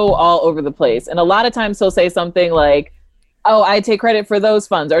 it's so all over the place. And a lot of times he'll say something like, oh, I take credit for those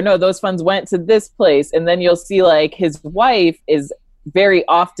funds, or no, those funds went to this place. And then you'll see like his wife is very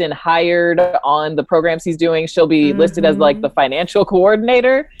often hired on the programs he's doing. She'll be listed as like the financial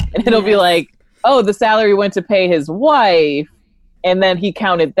coordinator, and it'll be like, oh, the salary went to pay his wife. And then he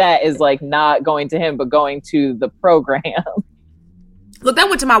counted that as like not going to him, but going to the program. Look, that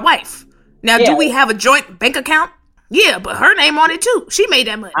went to my wife. Now, do we have a joint bank account? Yeah, but her name on it too. She made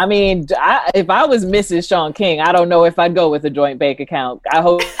that money. I mean, if I was Mrs. Shaun King, I don't know if I'd go with a joint bank account. I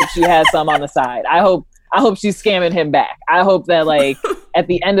hope she has some on the side. I hope she's scamming him back. I hope that like at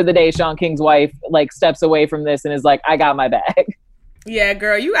the end of the day, Shaun King's wife like steps away from this and is like, I got my bag. Yeah,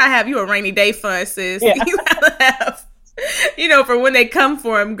 girl, you gotta have you a rainy day fund, sis. Yeah. You gotta have, for when they come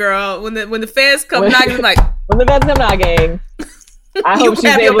for him, girl. When the feds come knocking, like when the feds come knocking, I hope she's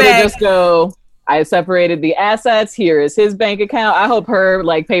able to just go, I separated the assets. Here is his bank account. I hope her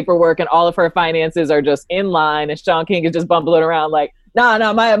like paperwork and all of her finances are just in line, and Shaun King is just bumbling around like,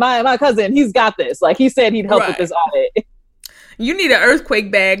 no, my cousin, he's got this. Like he said he'd help with this audit. You need an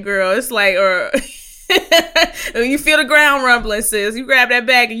earthquake bag, girl. It's like, or when you feel the ground rumbling, sis, you grab that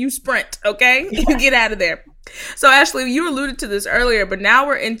bag and you sprint, okay? Yeah. You get out of there. So, Ashley, you alluded to this earlier, but now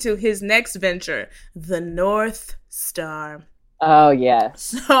we're into his next venture, the North Star. Oh,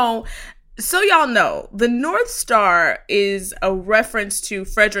 yes. So y'all know, the North Star is a reference to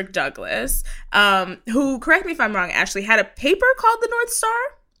Frederick Douglass, who, correct me if I'm wrong, Ashley, had a paper called the North Star?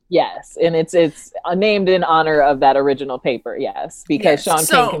 Yes, and it's named in honor of that original paper, yes, because Shaun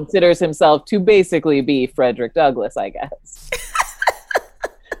King considers himself to basically be Frederick Douglass, I guess.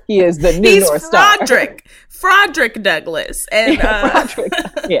 He is the new North Star. Frederick Douglass. And Frederick,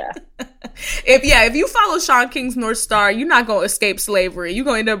 yeah. If you follow Shaun King's North Star, you're not gonna escape slavery. You're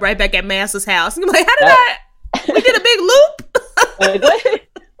gonna end up right back at Master's house. You're like, we did a big loop?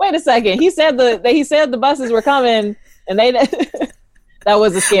 Wait a second. He said the buses were coming, and they that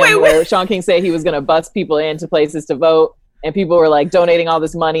was a scam where Shaun King said he was gonna bus people into places to vote, and people were like donating all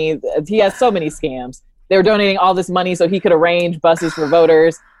this money. He has so many scams. They were donating all this money so he could arrange buses for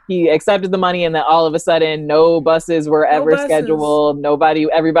voters. He accepted the money, and then all of a sudden, no buses were ever scheduled.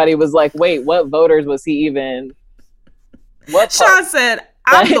 Everybody was like, wait, what voters was he even? Shaun said,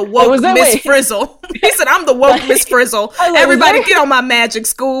 I'm the woke Miss Frizzle. He said, I'm the woke Miss Frizzle. Like, everybody get on my magic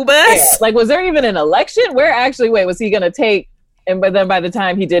school bus. Yeah. Like, was there even an election? Was he going to take? But then by the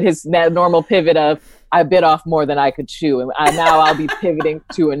time he did his normal pivot of, I bit off more than I could chew, and now I'll be pivoting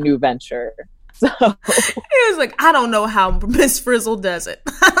to a new venture. So he was like, I don't know how Miss Frizzle does it.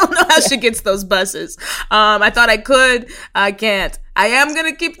 I don't know how she gets those buses. I thought I could. I can't. I am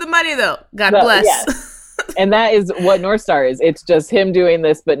going to keep the money, though. God bless. Yes. And that is what North Star is. It's just him doing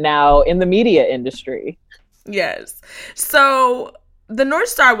this, but now in the media industry. Yes. So the North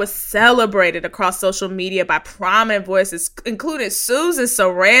Star was celebrated across social media by prominent voices, including Susan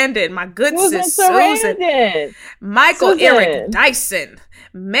Sarandon, my good sis Susan, Michael Eric Dyson,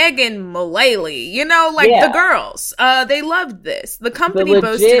 Megan Mullally, the girls. They loved this. The company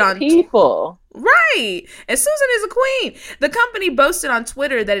boasted on people. Right. And Susan is a queen. The company boasted on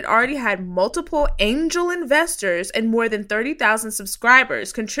Twitter that it already had multiple angel investors and more than 30,000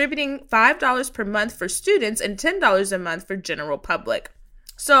 subscribers, contributing $5 per month for students and $10 a month for general public.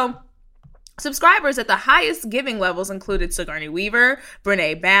 So subscribers at the highest giving levels included Sigourney Weaver,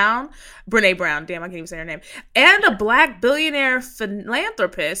 Brene Brown, damn, I can't even say her name, and a Black billionaire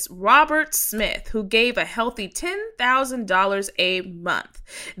philanthropist, Robert Smith, who gave a healthy $10,000 a month.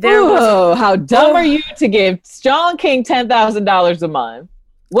 How dumb are you to give Shaun King $10,000 a month?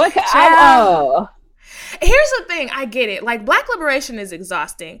 What? Here's the thing. I get it. Like, Black liberation is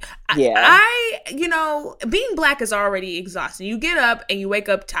exhausting. Yeah. Being Black is already exhausting. You get up and you wake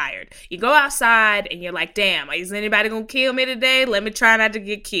up tired. You go outside and you're like, damn, is anybody going to kill me today? Let me try not to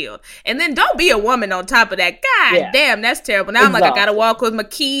get killed. And then don't be a woman on top of that. God damn, that's terrible. Now I'm like, I got to walk with my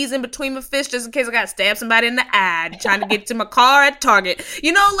keys in between my fists just in case I got to stab somebody in the eye trying to get to my car at Target.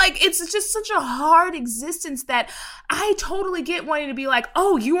 It's just such a hard existence that I totally get wanting to be like,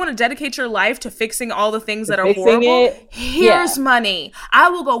 oh, you want to dedicate your life to fixing all the things that are horrible? Here's money. I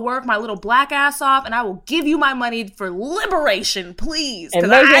will go work my little Black ass off, and I will give you my money for liberation, please. And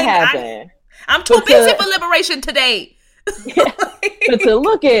make it happen. I'm too busy for liberation today. Yeah. But to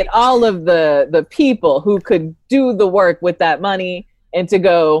look at all of the people who could do the work with that money and to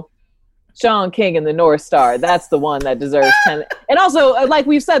go, Shaun King and the North Star, that's the one that deserves 10. And also, like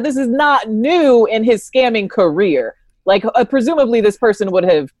we've said, this is not new in his scamming career. Like, presumably this person would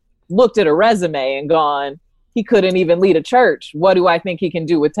have looked at a resume and gone, he couldn't even lead a church. What do I think he can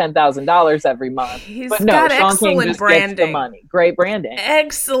do with $10,000 every month? He's got Shaun King excellent just branding. gets the money. Great branding.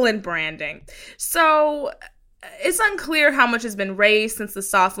 Excellent branding. So it's unclear how much has been raised since the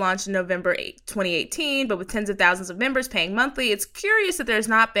soft launch in November 2018, but with tens of thousands of members paying monthly, it's curious that there's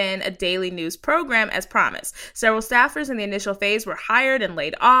not been a daily news program as promised. Several staffers in the initial phase were hired and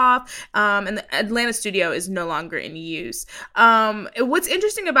laid off, and the Atlanta studio is no longer in use. What's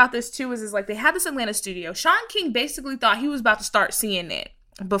interesting about this, too, is like they had this Atlanta studio. Shaun King basically thought he was about to start CNN.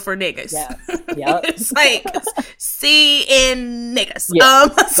 But for niggas. Yeah. Yep. It's like, seeing niggas. Yeah.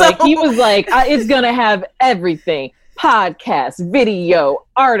 So like he was like, it's going to have everything. Podcasts, video,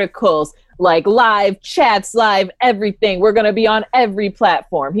 articles, like live chats, live everything. We're going to be on every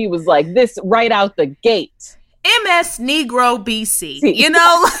platform. He was like, this right out the gate. MS Negro BC, you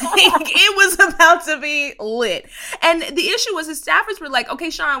know, like it was about to be lit. And the issue was his staffers were like, okay,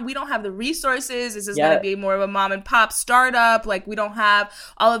 Shaun, we don't have the resources. This is going to be more of a mom and pop startup. Like we don't have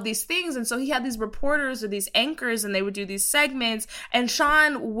all of these things. And so he had these reporters or these anchors and they would do these segments and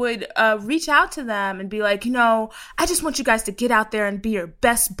Shaun would reach out to them and be like, you know, I just want you guys to get out there and be your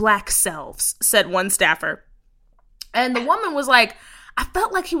best Black selves, said one staffer. And the woman was like, I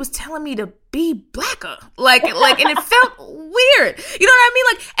felt like he was telling me to be blacker, like, and it felt weird. You know what I mean?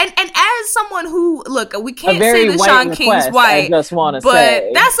 Like, and as someone who, look, we can't say that Shaun King's white, I just want to but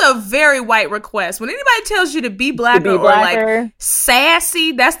say that's a very white request. When anybody tells you to be blacker, or like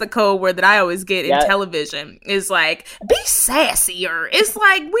sassy, that's the code word that I always get in television. Is like, be sassier. It's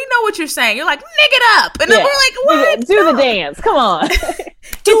like, we know what you're saying. You're like, nig it up, and then we're like, what? Do the dance. Come on.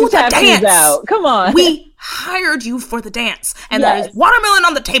 Do the dance. Out. Come on. We hired you for the dance, and there is watermelon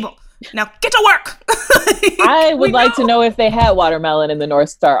on the table. Now get to work. I would like to know if they had watermelon in the North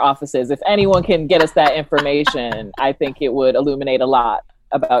Star offices. If anyone can get us that information, I think it would illuminate a lot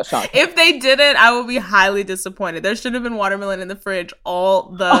about Shaun King. If they didn't, I would be highly disappointed. There should have been watermelon in the fridge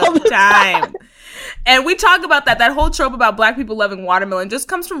all the time. And we talk about that whole trope about Black people loving watermelon just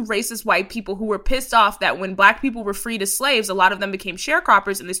comes from racist white people who were pissed off that when Black people were freed as slaves, a lot of them became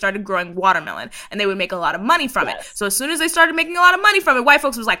sharecroppers and they started growing watermelon and they would make a lot of money from it. So as soon as they started making a lot of money from it, white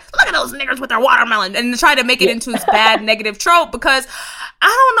folks was like, look at those niggers with their watermelon, and try to make it into this bad negative trope, because I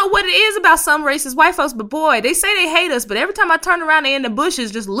don't know what it is about some racist white folks, but boy, they say they hate us, but every time I turn around, they in the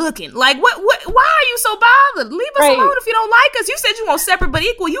bushes just looking. Like, what why are you so bothered? Leave us alone if you don't like us. You said you want separate but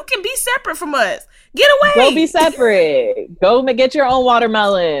equal. You can be separate from us. Get away. Go be separate. Go get your own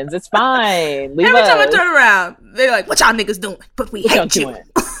watermelons. It's fine. Leave Every us. time I turn around, they're like, what y'all niggas doing? But we hate you.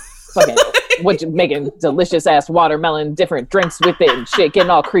 Fucking, what you making delicious ass watermelon, different drinks with it and shit, getting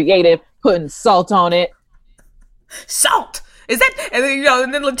all creative, putting salt on it. Salt? Is that, and then, you know,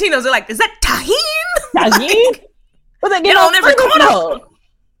 and then Latinos are like, is that tahini? Tahini? Well, then get on every corner.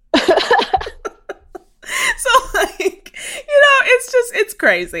 So, like, you know, it's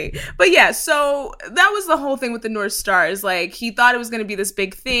crazy. But yeah, so that was the whole thing with the North Stars. Like, he thought it was going to be this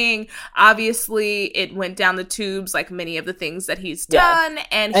big thing. Obviously, it went down the tubes like many of the things that he's done.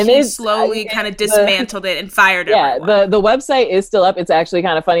 And he slowly kind of dismantled it and fired everyone. Yeah, the website is still up. It's actually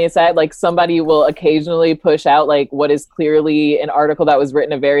kind of funny and sad. Like, somebody will occasionally push out, like, what is clearly an article that was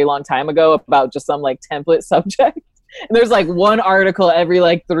written a very long time ago about just some, like, template subject. And there's, like, one article every,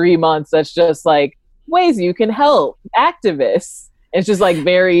 like, 3 months that's just, like, ways you can help activists. It's just like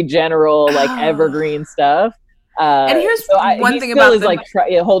very general, like evergreen stuff. And here's one thing about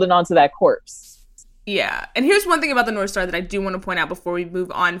holding on to that corpse. Yeah, and here's one thing about the North Star that I do want to point out before we move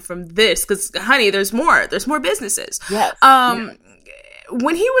on from this, because honey, there's more businesses. Yes.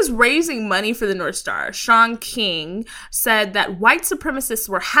 When he was raising money for the North Star, Shaun King said that white supremacists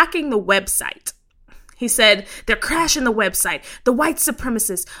were hacking the website. He said, they're crashing the website. The white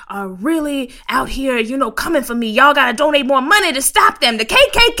supremacists are really out here, you know, coming for me. Y'all got to donate more money to stop them. The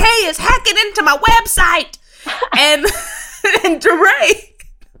KKK is hacking into my website. And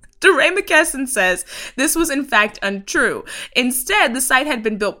DeRay McKesson says this was in fact untrue. Instead, the site had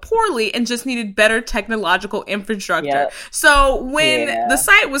been built poorly and just needed better technological infrastructure. Yep. So when the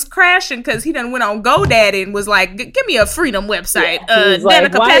site was crashing because he done went on GoDaddy and was like, give me a freedom website.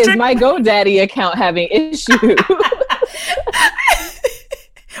 Like, why is my GoDaddy account having issues?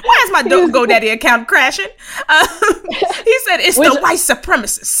 Why is my GoDaddy account crashing? He said it's the white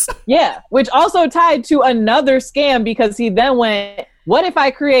supremacists. Yeah, which also tied to another scam because he then went what if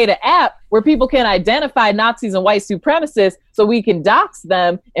I create an app where people can identify Nazis and white supremacists so we can dox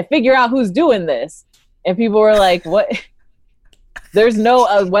them and figure out who's doing this? And people were like, what? There's no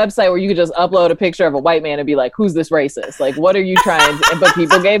website where you could just upload a picture of a white man and be like, who's this racist? Like, what are you trying to... But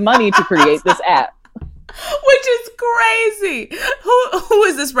people gave money to create this app. Which is crazy. Who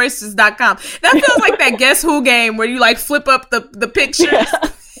is this racist.com? That feels like that Guess Who game where you like flip up the pictures. Yeah.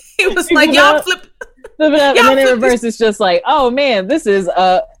 He was like, y'all flip it up. And then in reverse, it's just like, oh man, this is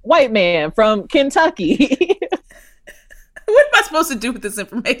a white man from Kentucky. What am I supposed to do with this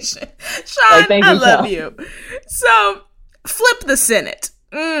information? Shaun, like, I love you. So, flip the Senate.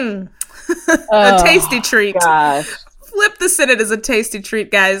 A tasty treat. Gosh. Flip the Senate is a tasty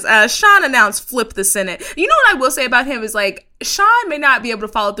treat, guys. Shaun announced Flip the Senate. You know what I will say about him is, like, Shaun may not be able to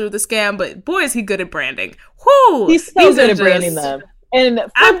follow through the scam, but boy, is he good at branding. Whoo! He's so good at branding them. And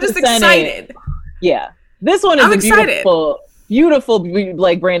I'm just excited. Yeah. This one is beautiful,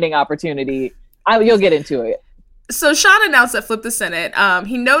 like, branding opportunity. You'll get into it. So Shaun announced that Flip the Senate.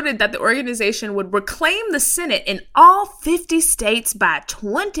 He noted that the organization would reclaim the Senate in all 50 states by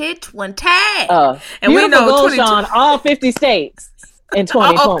 2020. And we know Shaun, all 50 states in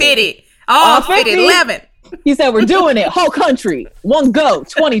 2020. All 50, 11. He said, we're doing it. Whole country. One go.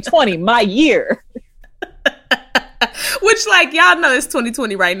 2020, my year. Which, like, y'all know it's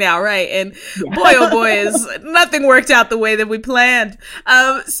 2020 right now, right? And boy, oh boy, is nothing worked out the way that we planned.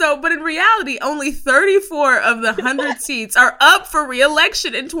 But in reality, only 34 of the 100 seats are up for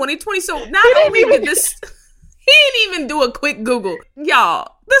re-election in 2020. So not only did this... He didn't even do a quick Google.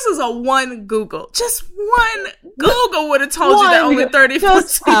 Y'all, this is a one Google. Just one Google would have told you that only 34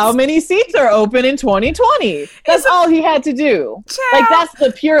 seats. How many seats are open in 2020? That's all he had to do. Like, that's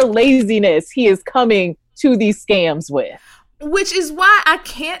the pure laziness he is coming to these scams with. Which is why I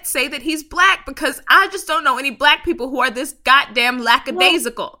can't say that he's black, because I just don't know any black people who are this goddamn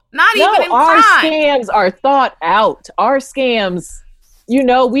lackadaisical. Not even in our crime. Scams are thought out. Our scams,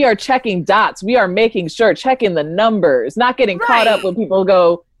 we are checking dots. We are making sure, checking the numbers, not getting caught up when people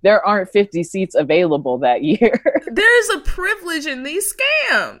go, there aren't 50 seats available that year. There's a privilege in these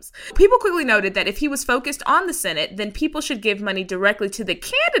scams. People quickly noted that if he was focused on the Senate, then people should give money directly to the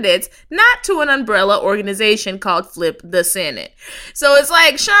candidates, not to an umbrella organization called Flip the Senate. So it's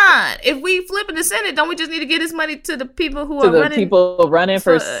like, Shaun, if we flip in the Senate, don't we just need to get this money to the people who are running? People running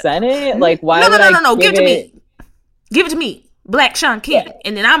for Senate? Like, why would No. Give it to me. Give it to me. Black Shaun King. Yeah.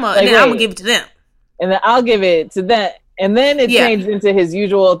 And then I'm gonna give it to them. And then I'll give it to them. And then it changed into his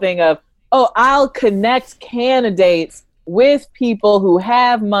usual thing of, I'll connect candidates with people who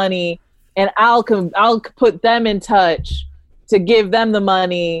have money, and I'll put them in touch to give them the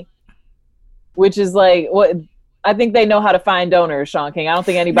money, which is like, what I think they know how to find donors, Shaun King. I don't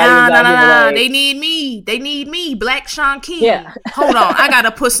think anybody Like, they need me, Black Shaun King. Yeah. Hold on, I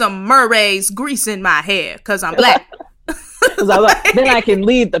gotta put some Murray's grease in my hair because I'm black. Then I can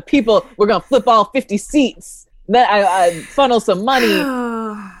lead the people. We're gonna flip all 50 seats. Then I funnel some money.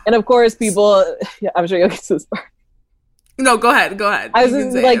 And of course, people, I'm sure you'll get to this part. No, go ahead. I was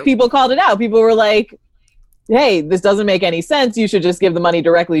just, like, people called it out. People were like, hey, this doesn't make any sense. You should just give the money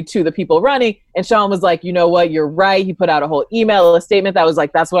directly to the people running. And Shaun was like, you know what? You're right. He put out a whole a statement that was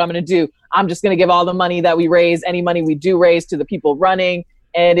like, that's what I'm going to do. I'm just going to give all the money that we raise, any money we do raise, to the people running.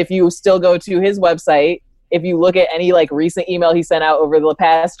 And if you still go to his website, if you look at any like recent email he sent out over the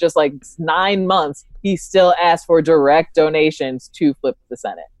past just like 9 months, he still asked for direct donations to Flip the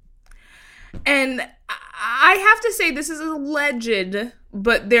Senate. And I have to say, this is alleged,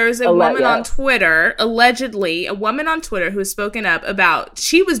 but there's a woman on Twitter, allegedly, a woman on Twitter who has spoken up about,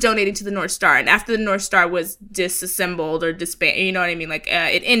 she was donating to the North Star, and after the North Star was disassembled or disbanded, you know what I mean? Like,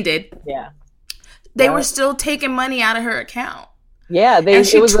 it ended. Yeah. They were still taking money out of her account. Yeah. And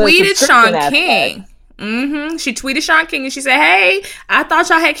she tweeted Shaun King. She tweeted Shaun King and she said, hey, I thought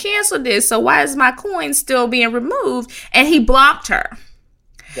y'all had canceled this, so why is my coin still being removed? And he blocked her.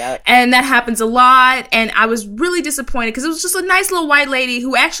 Yep. And that happens a lot. And I was really disappointed because it was just a nice little white lady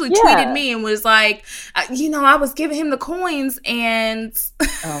who actually tweeted me and was like, I was giving him the coins and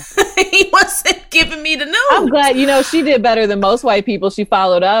he wasn't giving me the news. I'm glad, she did better than most white people. She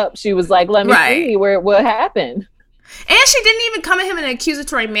followed up. She was like, let me see what happened. And she didn't even come at him in an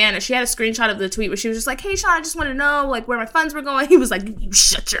accusatory manner. She had a screenshot of the tweet where she was just like, hey, Shaun, I just want to know, like, where my funds were going. He was like, you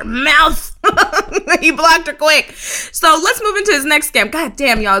shut your mouth. He blocked her quick. So let's move into his next scam. God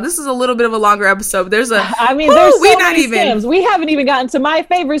damn, y'all. This is a little bit of a longer episode. There's so many scams. We haven't even gotten to my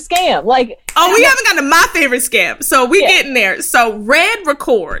favorite scam. We haven't gotten to my favorite scam. So we getting there. So Red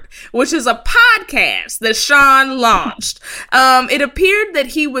Record, which is a podcast that Shaun launched. It appeared that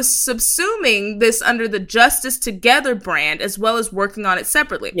he was subsuming this under the Justice Together brand, as well as working on it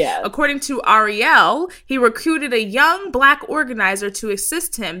separately. Yeah. According to Ariel, he recruited a young black organizer to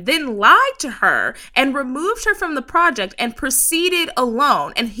assist him, then lied to her and removed her from the project and proceeded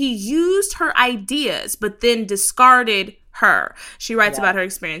alone. And he used her ideas, but then discarded her. She writes about her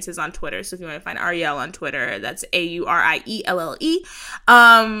experiences on Twitter. So if you want to find Ariel on Twitter, that's Aurielle.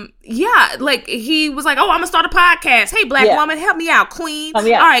 He was like, oh, I'm gonna start a podcast. Hey, black woman, help me out, queen. All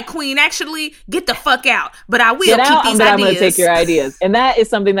right, queen, actually get the fuck out. But I will keep these ideas. I'm gonna take your ideas. And that is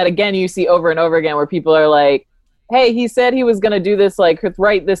something that, again, you see over and over again where people are like, hey, he said he was going to do this,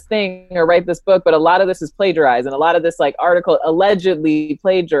 write this thing or write this book, but a lot of this is plagiarized. And a lot of this, article allegedly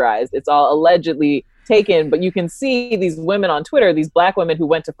plagiarized. It's all allegedly taken. But you can see these women on Twitter, these black women who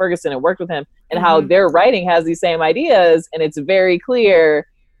went to Ferguson and worked with him, and how their writing has these same ideas. And it's very clear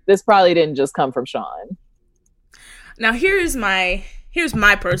this probably didn't just come from Shaun. Now, here's my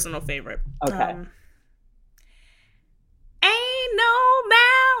personal favorite. Okay. Ain't no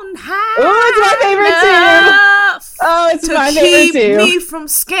mountain high. Oh, it's my favorite too. Oh, it's my favorite too. To keep me from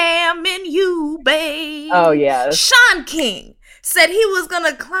scamming you, babe. Oh, yeah. Shaun King said he was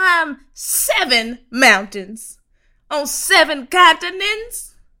going to climb 7 mountains on 7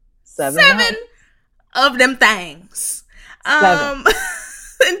 continents. 7 of them things. In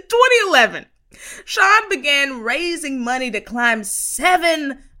 2011, Shaun began raising money to climb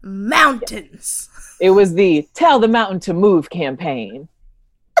 7 mountains. It was the Tell the Mountain to Move campaign.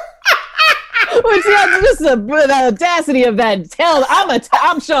 Which just the audacity of that.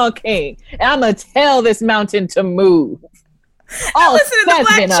 I'm Shaun King, and I'm gonna tell this mountain to move. Now listen, in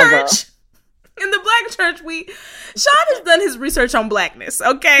the black church, Shaun has done his research on blackness,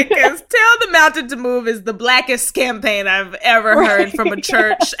 okay? Because Tell the Mountain to Move is the blackest campaign I've ever heard from a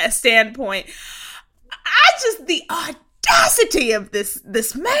church standpoint. The audacity of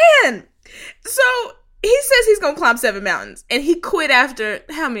this man. So he says he's gonna climb 7 mountains, and he quit after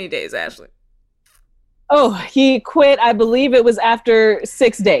how many days, Ashley? Oh, he quit. I believe it was after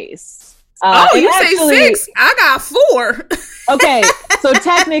 6 days. Say 6? I got 4. Okay, so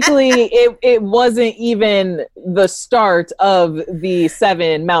technically, it wasn't even the start of the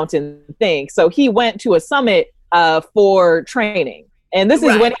 7 mountain thing. So he went to a summit for training, and this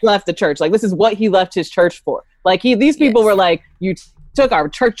is when he left the church. This is what he left his church for. These people were like, you took our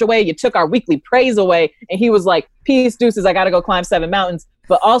church away, you took our weekly praise away, and he was like, peace, deuces, I gotta go climb 7 mountains,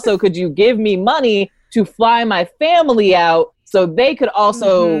 but also could you give me money to fly my family out so they could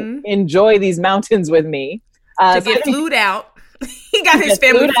also enjoy these mountains with me. To get flued out. He got his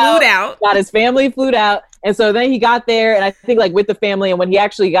family flued out. Got his family flued out. And so then he got there, and I think with the family, and when he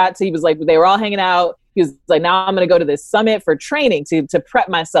actually he was they were all hanging out. He was like, now I'm going to go to this summit for training to prep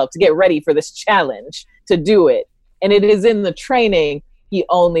myself, to get ready for this challenge, to do it. And it is in the training, he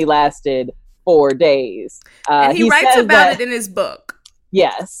only lasted 4 days. And he writes about it in his book.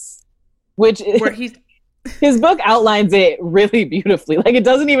 Yes. His book outlines it really beautifully. It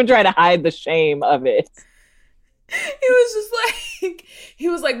doesn't even try to hide the shame of it. He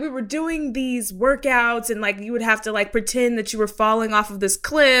was like, we were doing these workouts, and you would have to pretend that you were falling off of this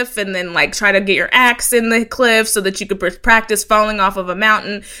cliff, and then try to get your axe in the cliff so that you could practice falling off of a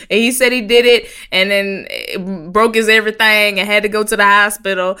mountain. And he said he did it, and then it broke his everything and had to go to the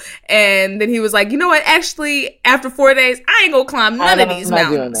hospital. And then he was like, you know what? Actually, after 4 days, I ain't gonna climb none of these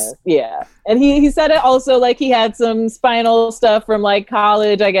mountains. Yeah. And he said it also he had some spinal stuff from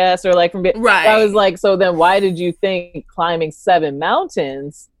college, I guess, or from right. I was like, so then why did you think climbing 7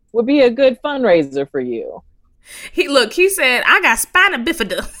 mountains would be a good fundraiser for you? He said, I got spina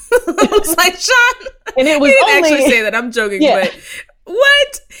bifida. I was like, Shaun. And it was he didn't actually say that. I'm joking, but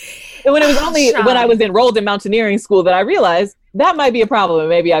what? And when it was only when I was enrolled in mountaineering school that I realized that might be a problem, and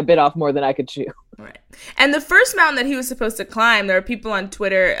maybe I bit off more than I could chew. Right. And the first mountain that he was supposed to climb, there are people on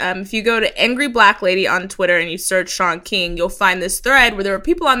Twitter. If you go to Angry Black Lady on Twitter and you search Shaun King, you'll find this thread where there were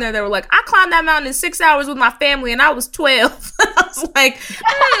people on there that were like, I climbed that mountain in 6 hours with my family and I was 12. I was like,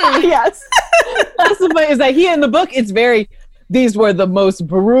 Yes. That's the point, is that he in the book, these were the most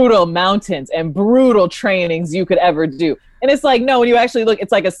brutal mountains and brutal trainings you could ever do. And it's no, when you actually look,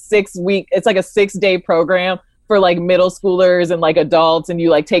 it's it's a 6-day program for middle schoolers and adults, and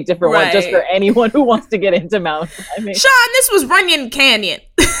you take different ones just for anyone who wants to get into mountain climbing. Shaun, this was Runyon Canyon.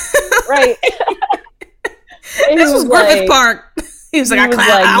 Right. This was Griffith Park. He was like,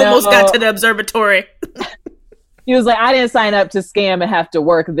 I almost got to the observatory. He was like, I didn't sign up to scam and have to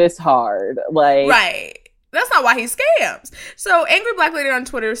work this hard. Like, right. That's not why he scams. So, Angry Black Lady on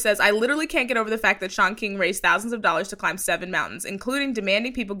Twitter says, I literally can't get over the fact that Shaun King raised thousands of dollars to climb 7 mountains, including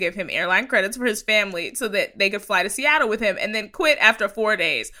demanding people give him airline credits for his family so that they could fly to Seattle with him, and then quit after 4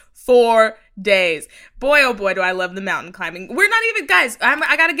 days. 4 days. Boy, oh boy, do I love the mountain climbing. We're not even, guys,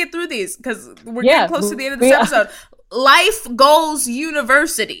 I got to get through these because we're getting close to the end of this episode. Life Goals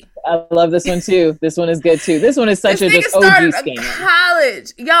University. I love this one too. This one is good too. This one is such a just OG scam.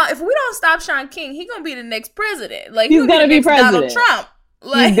 College, y'all. If we don't stop Shaun King, he's gonna be the next president. Like he's gonna be president. Donald Trump.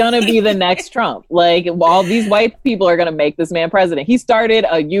 Like, he's gonna be the next Trump. Like all these white people are gonna make this man president. He started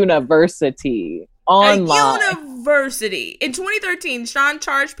a university online. A university in 2013. Shaun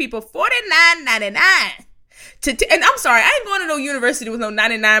charged people $49.99. And I'm sorry, I ain't going to no university with no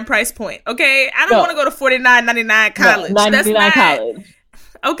 99 price point. Okay, I don't want to go to $49.99 college. No, $99 college.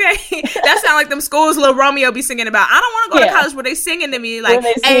 Okay, that sound like them schools Lil Romeo be singing about. I don't want to go to college where they singing to me like,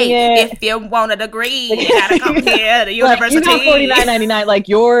 "Hey, if you want a degree, you gotta come here to university." Like, you know, $49.99. Like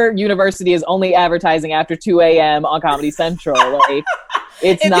your university is only advertising after 2 a.m. on Comedy Central. Like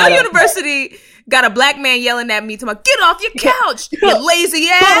it's if not. Your university got a black man yelling at me, talking about, "Get off your couch, you lazy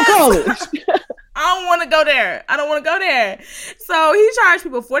ass." I don't want to go there. I don't want to go there. So he charged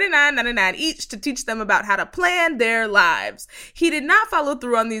people $49.99 each to teach them about how to plan their lives. He did not follow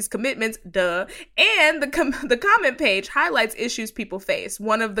through on these commitments, duh. And the comment page highlights issues people face.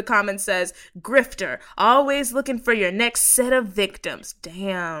 One of the comments says, "Grifter, always looking for your next set of victims."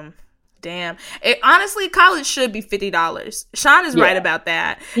 Damn. Honestly, college should be $50. Shaun is right about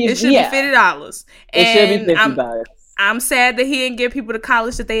that. It should be $50. It should be $50. I'm sad that he didn't give people the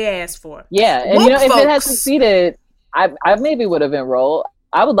college that they asked for. Yeah, and if it had succeeded, I maybe would have enrolled.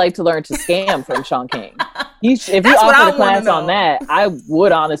 I would like to learn to scam from Shaun King. If he offered a class on that, I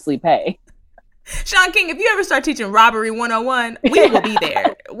would honestly pay. Shaun King, if you ever start teaching robbery 101, we will be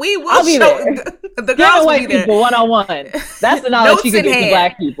there. We will I'll be there. The girls will be there. People 101. That's the knowledge you can give to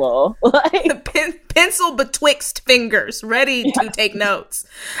black people. Pencil betwixt fingers, ready to take notes.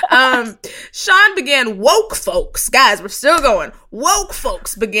 Shaun began Woke Folks. Guys, we're still going. Woke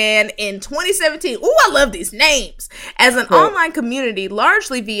Folks began in 2017. Ooh, I love these names. As an online community,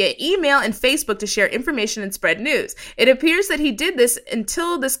 largely via email and Facebook to share information and spread news. It appears that he did this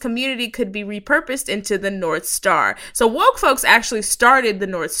until this community could be repurposed into the North Star. So Woke Folks actually started the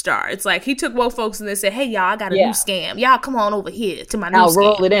North Star. It's like he took Woke Folks and they said, "Hey, y'all, I got a new scam. Y'all come on over here to my new scam. I'll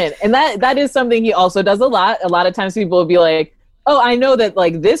roll it in." And that is something he also does a lot. A lot of times people will be like, "Oh, I know that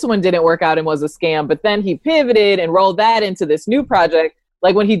like this one didn't work out and was a scam, but then he pivoted and rolled that into this new project."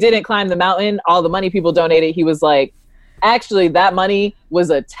 Like when he didn't climb the mountain, all the money people donated, he was like, "Actually, that money was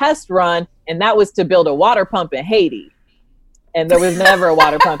a test run, and that was to build a water pump in Haiti. And there was never a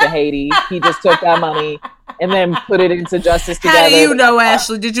water pump in Haiti. He just took that money and then put it into Justice Together." How do you know,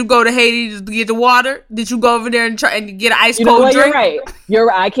 Ashley? Did you go to Haiti to get the water? Did you go over there and try and get an ice cold drink? You're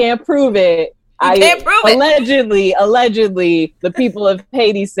right. I can't prove it. Allegedly, the people of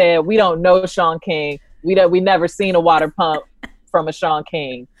Haiti said, "We don't know Shaun King. We never seen a water pump from a Shaun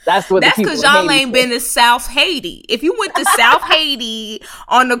King." That's because y'all ain't been to South Haiti. If you went to South Haiti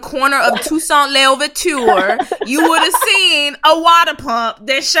on the corner of Toussaint Louverture, you would have seen a water pump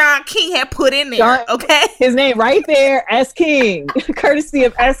that Shaun King had put in there. Okay, his name right there, S. King, courtesy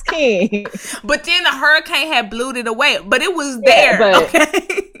of S. King. But then the hurricane had blew it away. But it was there.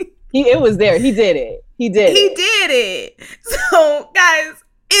 Okay. It was there. He did it. He did it. So, guys,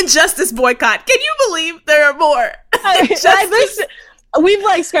 injustice boycott. Can you believe there are more? We've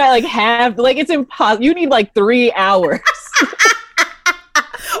like scratched like half. Like it's impossible. You need like 3 hours. We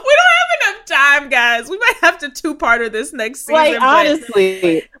don't have enough time, guys. We might have to two-parter this next season. Like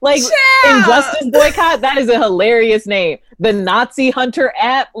honestly, like injustice boycott. That is a hilarious name. The Nazi Hunter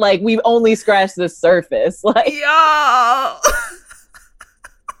app. Like we've only scratched the surface. Like y'all.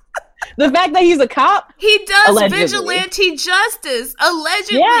 The fact that he's a cop, he does allegedly. Vigilante justice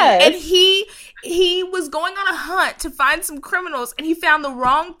allegedly, and he was going on a hunt to find some criminals, and he found the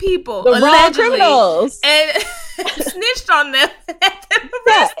wrong people, wrong criminals, and snitched on them and had them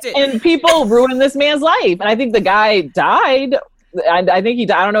arrested. And people ruined this man's life, and I think the guy died. I think he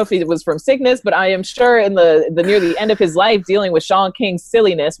died. I don't know if it was from sickness, but I am sure in the near the end of his life, dealing with Shaun King's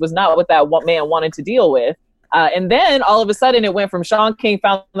silliness was not what that man wanted to deal with. And then all of a sudden it went from Shaun King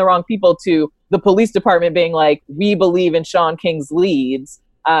found the wrong people to the police department being like, "We believe in Shaun King's leads."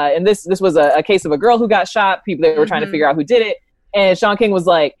 And this was a case of a girl who got shot. People, they were trying to figure out who did it. And Shaun King was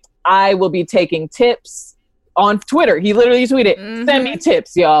like, "I will be taking tips on Twitter." He literally tweeted, "Send me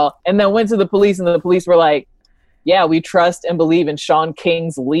tips, y'all." And then went to the police, and the police were like, yeah, we trust and believe in Shaun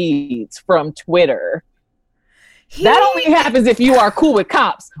King's leads from Twitter. That only happens if you are cool with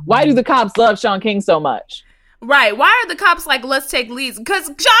cops. Why do the cops love Shaun King so much? Right. Why are the cops like, let's take leads? Because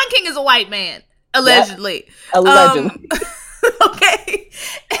Shaun King is a white man, allegedly. Yep. Allegedly. Okay.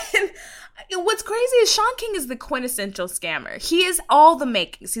 And what's crazy is Shaun King is the quintessential scammer. He is all the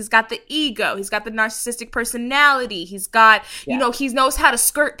makings. He's got the ego. He's got the narcissistic personality. He's got, you know, he knows how to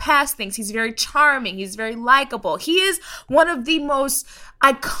skirt past things. He's very charming. He's very likable. He is one of the most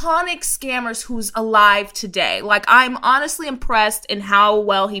iconic scammers who's alive today. Like, I'm honestly impressed in how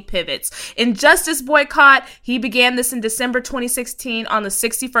well he pivots. Injustice Boycott, he began this in December 2016 on the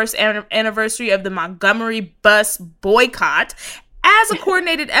 61st anniversary of the Montgomery bus boycott, as a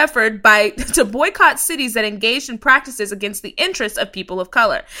coordinated effort to boycott cities that engaged in practices against the interests of people of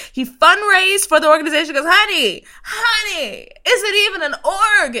color. He fundraised for the organization because, honey, is it even an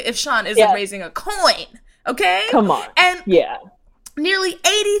org if Shaun isn't raising a coin? Okay? Come on. And nearly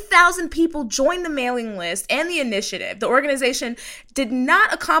 80,000 people joined the mailing list and the initiative. The organization did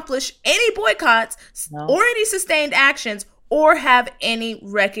not accomplish any boycotts or any sustained actions or have any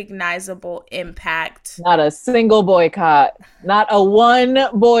recognizable impact. Not a single boycott. Not a one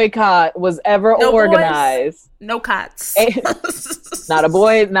boycott was ever organized. Boys, no cots. Not a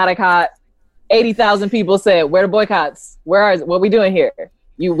boy, not a cot. 80,000 people said, where are the boycotts? What are we doing here?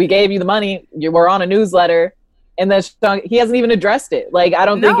 We gave you the money. We're on a newsletter. And then he hasn't even addressed it. Like, I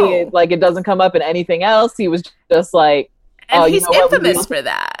don't think it doesn't come up in anything else. He was just like, and he's infamous for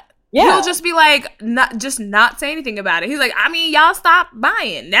that. Yeah. He'll just be like, not say anything about it. He's like, I mean, y'all stop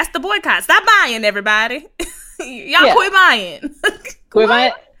buying. That's the boycott. Stop buying, everybody. Y'all quit buying. Quit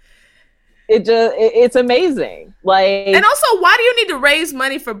buying. It's amazing. Like, and also, why do you need to raise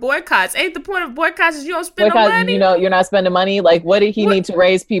money for boycotts? Ain't the point of boycotts is you don't spend no money? You know, you're not spending money. Like, what did he need to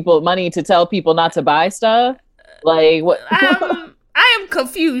raise money to tell people not to buy stuff? Like, what? I am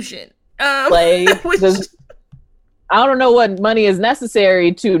confusion. I don't know what money is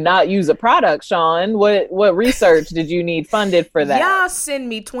necessary to not use a product, Shaun. What research did you need funded for that? Y'all send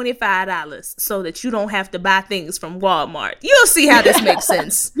me $25 so that you don't have to buy things from Walmart. You'll see how this makes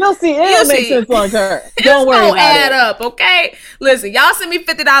sense. You'll see. It'll make sense long term. Don't worry about it. Add up, okay? Listen, y'all send me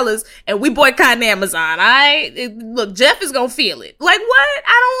 $50 and we boycotting Amazon, all right? Look, Jeff is going to feel it. Like, what?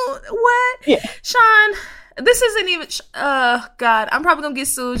 Yeah. Shaun, this isn't even, God, I'm probably gonna get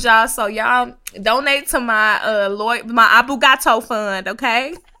sued, y'all. So y'all donate to my my Abogato fund,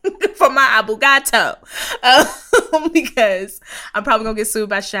 okay? For my Abogato, because I'm probably gonna get sued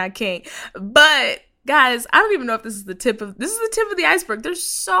by Shaun King. But guys, I don't even know if this is the tip of the iceberg. There's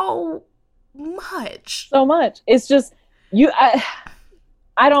so much. It's just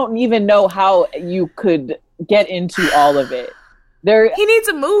I don't even know how you could get into all of it. He needs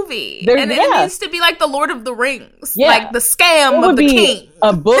a movie, and it needs to be like the Lord of the Rings, like the scam of the king.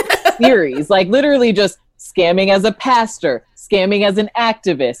 A book series, like literally just scamming as a pastor, scamming as an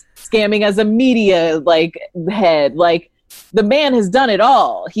activist, scamming as a media head. Like, the man has done it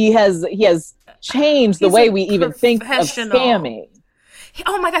all. He has changed the way we even think of scamming.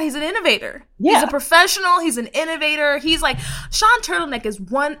 Oh my God, he's an innovator. Yeah. He's a professional. He's an innovator. He's like, Shaun King is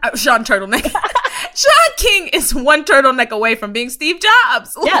one turtleneck away from being Steve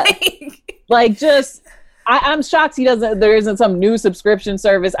Jobs. Yeah. I'm shocked there isn't some new subscription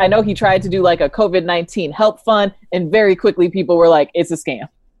service. I know he tried to do like a COVID-19 help fund, and very quickly people were like, it's a scam.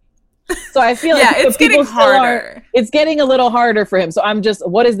 So I feel like it's getting harder. It's getting a little harder for him. So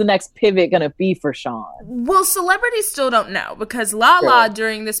what is the next pivot going to be for Shaun? Well, celebrities still don't know, because Lala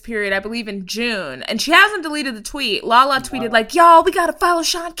during this period, I believe in June, and she hasn't deleted the tweet. Lala tweeted like, y'all, we got to follow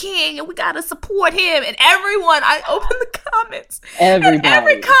Shaun King and we got to support him. And everyone, I opened the comments. Everybody. And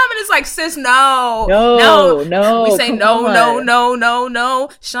every comment is like, sis, no. We say no.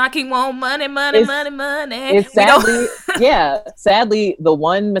 Shaun King want money. It's sadly the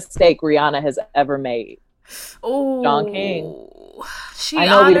one mistake Rihanna has ever made. Oh, Shaun King. She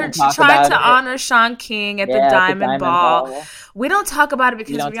tried to honor Shaun King at the Diamond Ball. We don't talk about it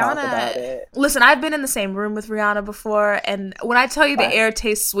because Rihanna. Listen, I've been in the same room with Rihanna before, and when I tell you the air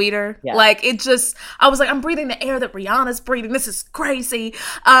tastes sweeter, like I was like, I'm breathing the air that Rihanna's breathing. This is crazy.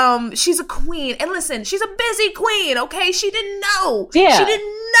 She's a queen, and listen, she's a busy queen. Okay, she didn't know. Yeah, she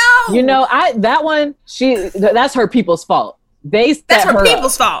didn't know. You know, that's her people's fault. That's her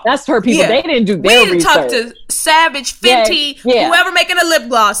people's fault. That's her people. Yeah. They didn't do their research. We didn't talk to Savage, Fenty, whoever making a lip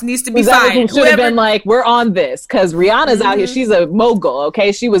gloss needs to be fired. Should have been like, we're on this, because Rihanna's out here. She's a mogul.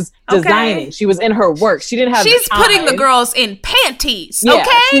 Okay, she was designing. Okay. She was in her work. She didn't have. She's putting the girls in panties. Yeah,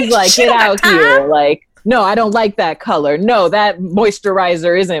 okay, she's like, get out here. Like, no, I don't like that color. No, that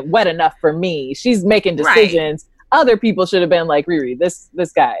moisturizer isn't wet enough for me. She's making decisions other people should have been like, Riri, this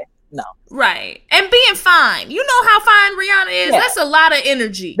guy, no. Right. And being fine. You know how fine Rihanna is? Yeah. That's a lot of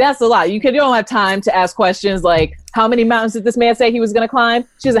energy. That's a lot. You don't have time to ask questions like, how many mountains did this man say he was going to climb?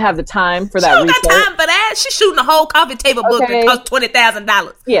 She doesn't have the time for that research. She don't got time for that. She's shooting a whole coffee table book that costs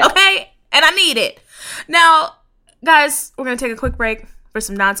 $20,000. Yeah. Okay? And I need it. Now, guys, we're going to take a quick break for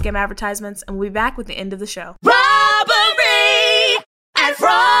some non-scam advertisements, and we'll be back with the end of the show. Robbery and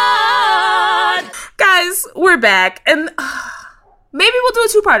fraud! Guys, we're back, and maybe we'll do a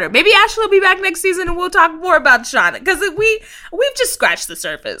two-parter. Maybe Ashley will be back next season, and we'll talk more about Shaun, because we've just scratched the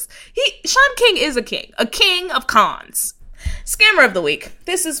surface. Shaun King is a king of cons. Scammer of the week.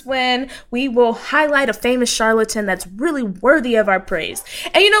 This is when we will highlight a famous charlatan that's really worthy of our praise.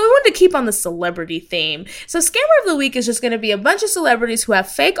 And we wanted to keep on the celebrity theme. So Scammer of the week is just going to be a bunch of celebrities who have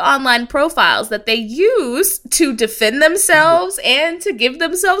fake online profiles that they use to defend themselves and to give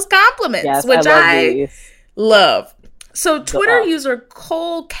themselves compliments, yes, which I love. So Twitter user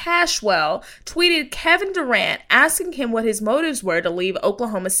Cole Cashwell tweeted Kevin Durant asking him what his motives were to leave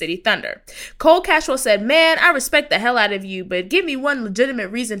Oklahoma City Thunder. Cole Cashwell said, "Man, I respect the hell out of you, but give me one legitimate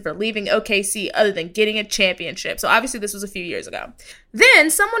reason for leaving OKC other than getting a championship." So obviously this was a few years ago. Then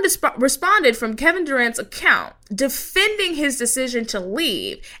someone responded from Kevin Durant's account defending his decision to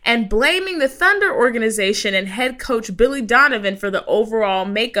leave and blaming the Thunder organization and head coach Billy Donovan for the overall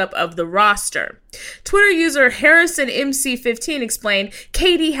makeup of the roster. Twitter user HarrisonMC15 explained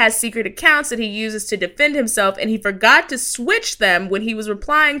KD has secret accounts that he uses to defend himself, and he forgot to switch them when he was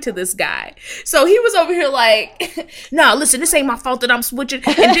replying to this guy. So he was over here like, "No, listen, this ain't my fault that I'm switching,"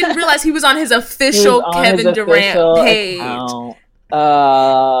 and didn't realize he was on his official Kevin Durant page. Account.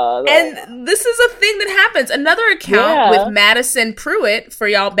 And this is a thing that happens. Another account with Madison Pruitt, for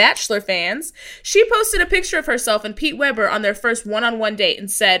y'all Bachelor fans, she posted a picture of herself and Pete Weber on their first one-on-one date and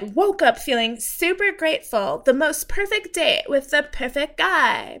said, "Woke up feeling super grateful. The most perfect date with the perfect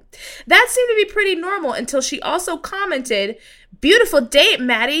guy." That seemed to be pretty normal until she also commented, "Beautiful date,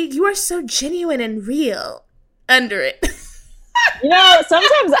 Maddie. You are so genuine and real." Under it.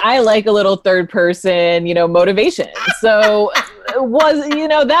 Sometimes I like a little third person, motivation. So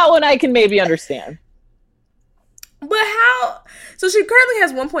that one I can maybe understand. But how? So she currently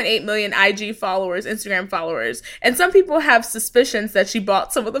has 1.8 million IG followers, Instagram followers, and some people have suspicions that she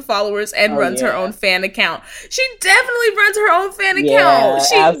bought some of the followers and runs her own fan account. She definitely runs her own fan account.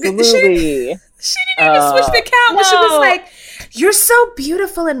 Absolutely. She didn't even switch the account, but she was like, "You're so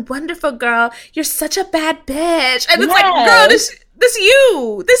beautiful and wonderful, girl. You're such a bad bitch." And it's like, girl, this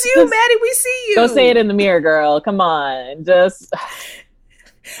you, Maddie, we see you. Go say it in the mirror, girl. Come on, just.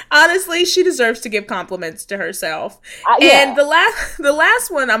 Honestly, she deserves to give compliments to herself. And the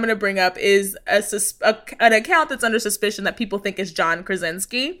last one I'm going to bring up is an account that's under suspicion that people think is John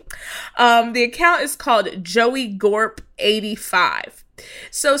Krasinski. The account is called Joey Gorp 85.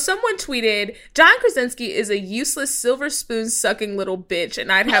 So someone tweeted, "John Krasinski is a useless silver spoon sucking little bitch,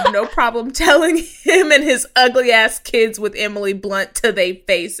 and I'd have no problem telling him and his ugly ass kids with Emily Blunt to their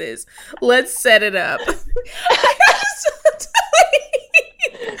faces. Let's set it up."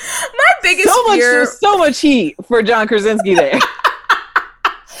 My biggest fear... So much heat for John Krasinski there. John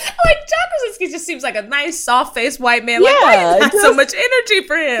Krasinski just seems like a nice, soft-faced white man. Like, why is not so much energy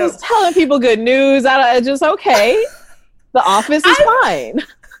for him? Just telling people good news. Just okay. The Office is fine.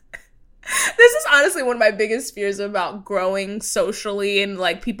 This is honestly one of my biggest fears about growing socially and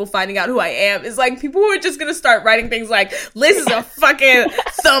like people finding out who I am is like people who are just gonna start writing things like, "Liz is a fucking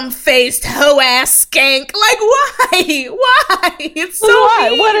thumb-faced hoe-ass skank." Like, why? It's so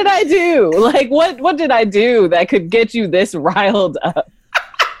mean. What did I do? Like, what did I do that could get you this riled up?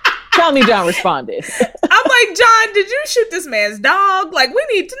 Tell me John responded. I'm like, "John, did you shoot this man's dog? Like, we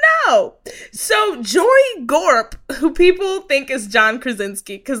need to know." So Joey Gorp, who people think is John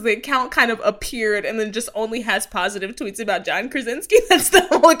Krasinski, because the account kind of appeared and then just only has positive tweets about John Krasinski. That's the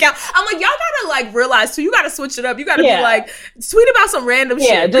whole account. I'm like, y'all gotta like realize, so you gotta switch it up. You gotta be like, tweet about some random shit.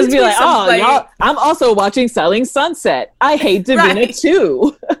 Yeah, just be like, y'all, I'm also watching Selling Sunset. I hate Davina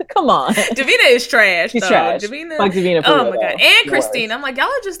too. Come on. Davina is trash. She's trash. Davina. Like Davina. Oh my God. And Christine. I'm like, y'all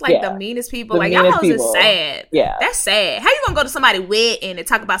are just like the meanest people. Like, y'all hoes is sad. Yeah. That's sad. How you gonna go to somebody's wedding and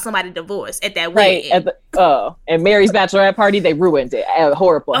talk about somebody's divorce at that wedding? And Mary's bachelorette party, they ruined it.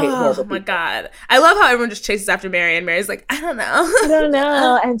 Horrible. Oh my God. I love how everyone just chases after Mary, and Mary's like, I don't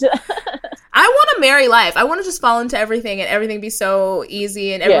know. And I want a merry life. I want to just fall into everything and everything be so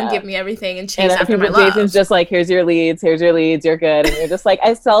easy and everyone give me everything and chase after my love. Jason's just like, here's your leads, you're good. And you're just like,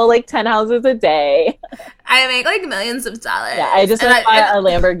 I sell like 10 houses a day. I make like millions of dollars. Yeah, I just want to buy a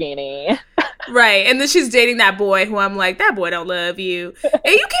Lamborghini. Right. And then she's dating that boy who I'm like, that boy don't love you. And you can't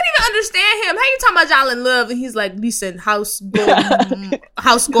even understand him. How you talking about y'all in love? And he's like, listen, house go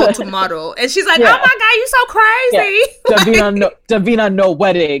tomorrow. And she's like, oh my God, you so crazy. Yeah. Davina, no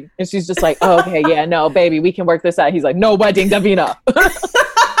wedding. And she's just like, oh, okay, yeah, no, baby, we can work this out. He's like, no wedding, Davina.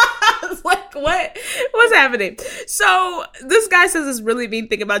 Like, what's happening? So this guy says this really mean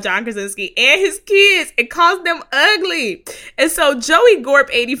thing about John Krasinski and his kids. It calls them ugly. And so Joey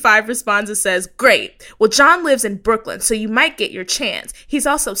Gorp 85 responds and says, great. Well, John lives in Brooklyn, so you might get your chance. He's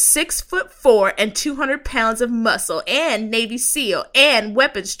also 6'4" and 200 pounds of muscle and Navy SEAL and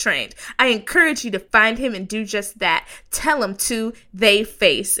weapons trained. I encourage you to find him and do just that. Tell him to they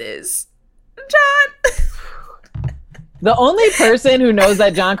faces. John. The only person who knows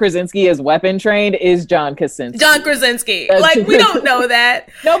that John Krasinski is weapon trained is John Krasinski. John Krasinski. Like, we don't know that.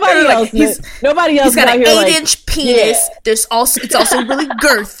 Nobody else. Nobody else. He's got an 8-inch penis. Yeah. It's also really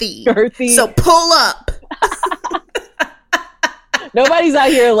girthy. So pull up. Nobody's out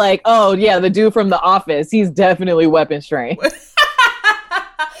here like, oh yeah, the dude from The Office. He's definitely weapons trained.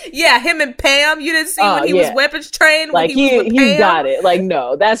 Yeah, him and Pam. You didn't see when he was weapons trained. Like he got it. Like,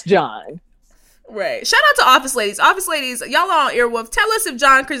 no, that's John. Right. Shout out to Office Ladies. Office Ladies, y'all are on Earwolf. Tell us if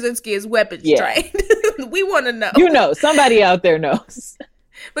John Krasinski is weapons trained. We want to know. You know, somebody out there knows.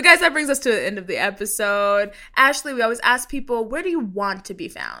 But guys, that brings us to the end of the episode. Ashley, we always ask people, where do you want to be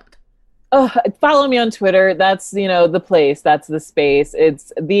found? Oh, follow me on Twitter. That's, the place. That's the space.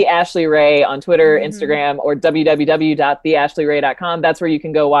 It's The Ashley Ray on Twitter, Instagram, or www.theashleyray.com. That's where you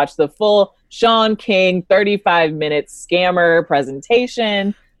can go watch the full Shaun King 35-minute scammer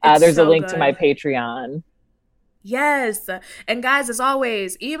presentation. There's a link to my Patreon. Yes. And guys, as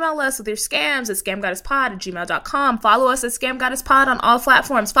always, email us with your scams at scamgoddesspod@gmail.com. Follow us at scamgoddesspod on all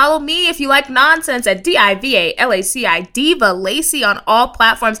platforms. Follow me if you like nonsense at DIVALACI, Diva Lacey on all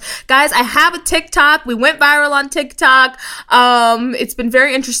platforms. Guys, I have a TikTok. We went viral on TikTok. It's been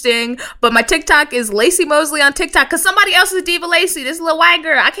very interesting, but my TikTok is Lacey Mosley on TikTok because somebody else is Diva Lacey. This little white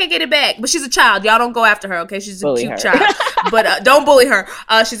girl. I can't get it back, but she's a child. Y'all don't go after her, okay? She's a cute child. But don't bully her.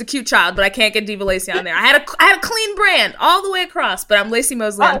 She's a cute child, but I can't get Diva Lacey on there. I had a clean brand all the way across, but I'm Lacey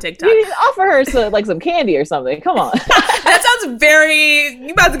Mosley on TikTok. You need to offer her some candy or something. Come on. That sounds very. You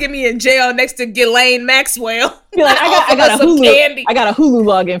about to get me in jail next to Ghislaine Maxwell. Be like, I got a Hulu candy. I got a Hulu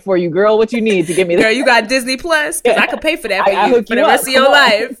login for you, girl. What you need to get me that? Girl, you got Disney Plus? Because I could pay for that for the rest of your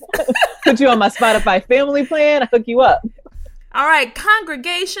life. Put you on my Spotify family plan. I hook you up. All right,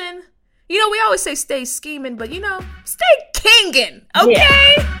 congregation. We always say stay scheming, but stay kinging,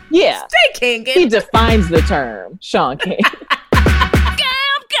 okay? Yeah. Stay kinging. He defines the term, Shaun King.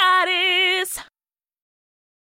 Scam Goddess.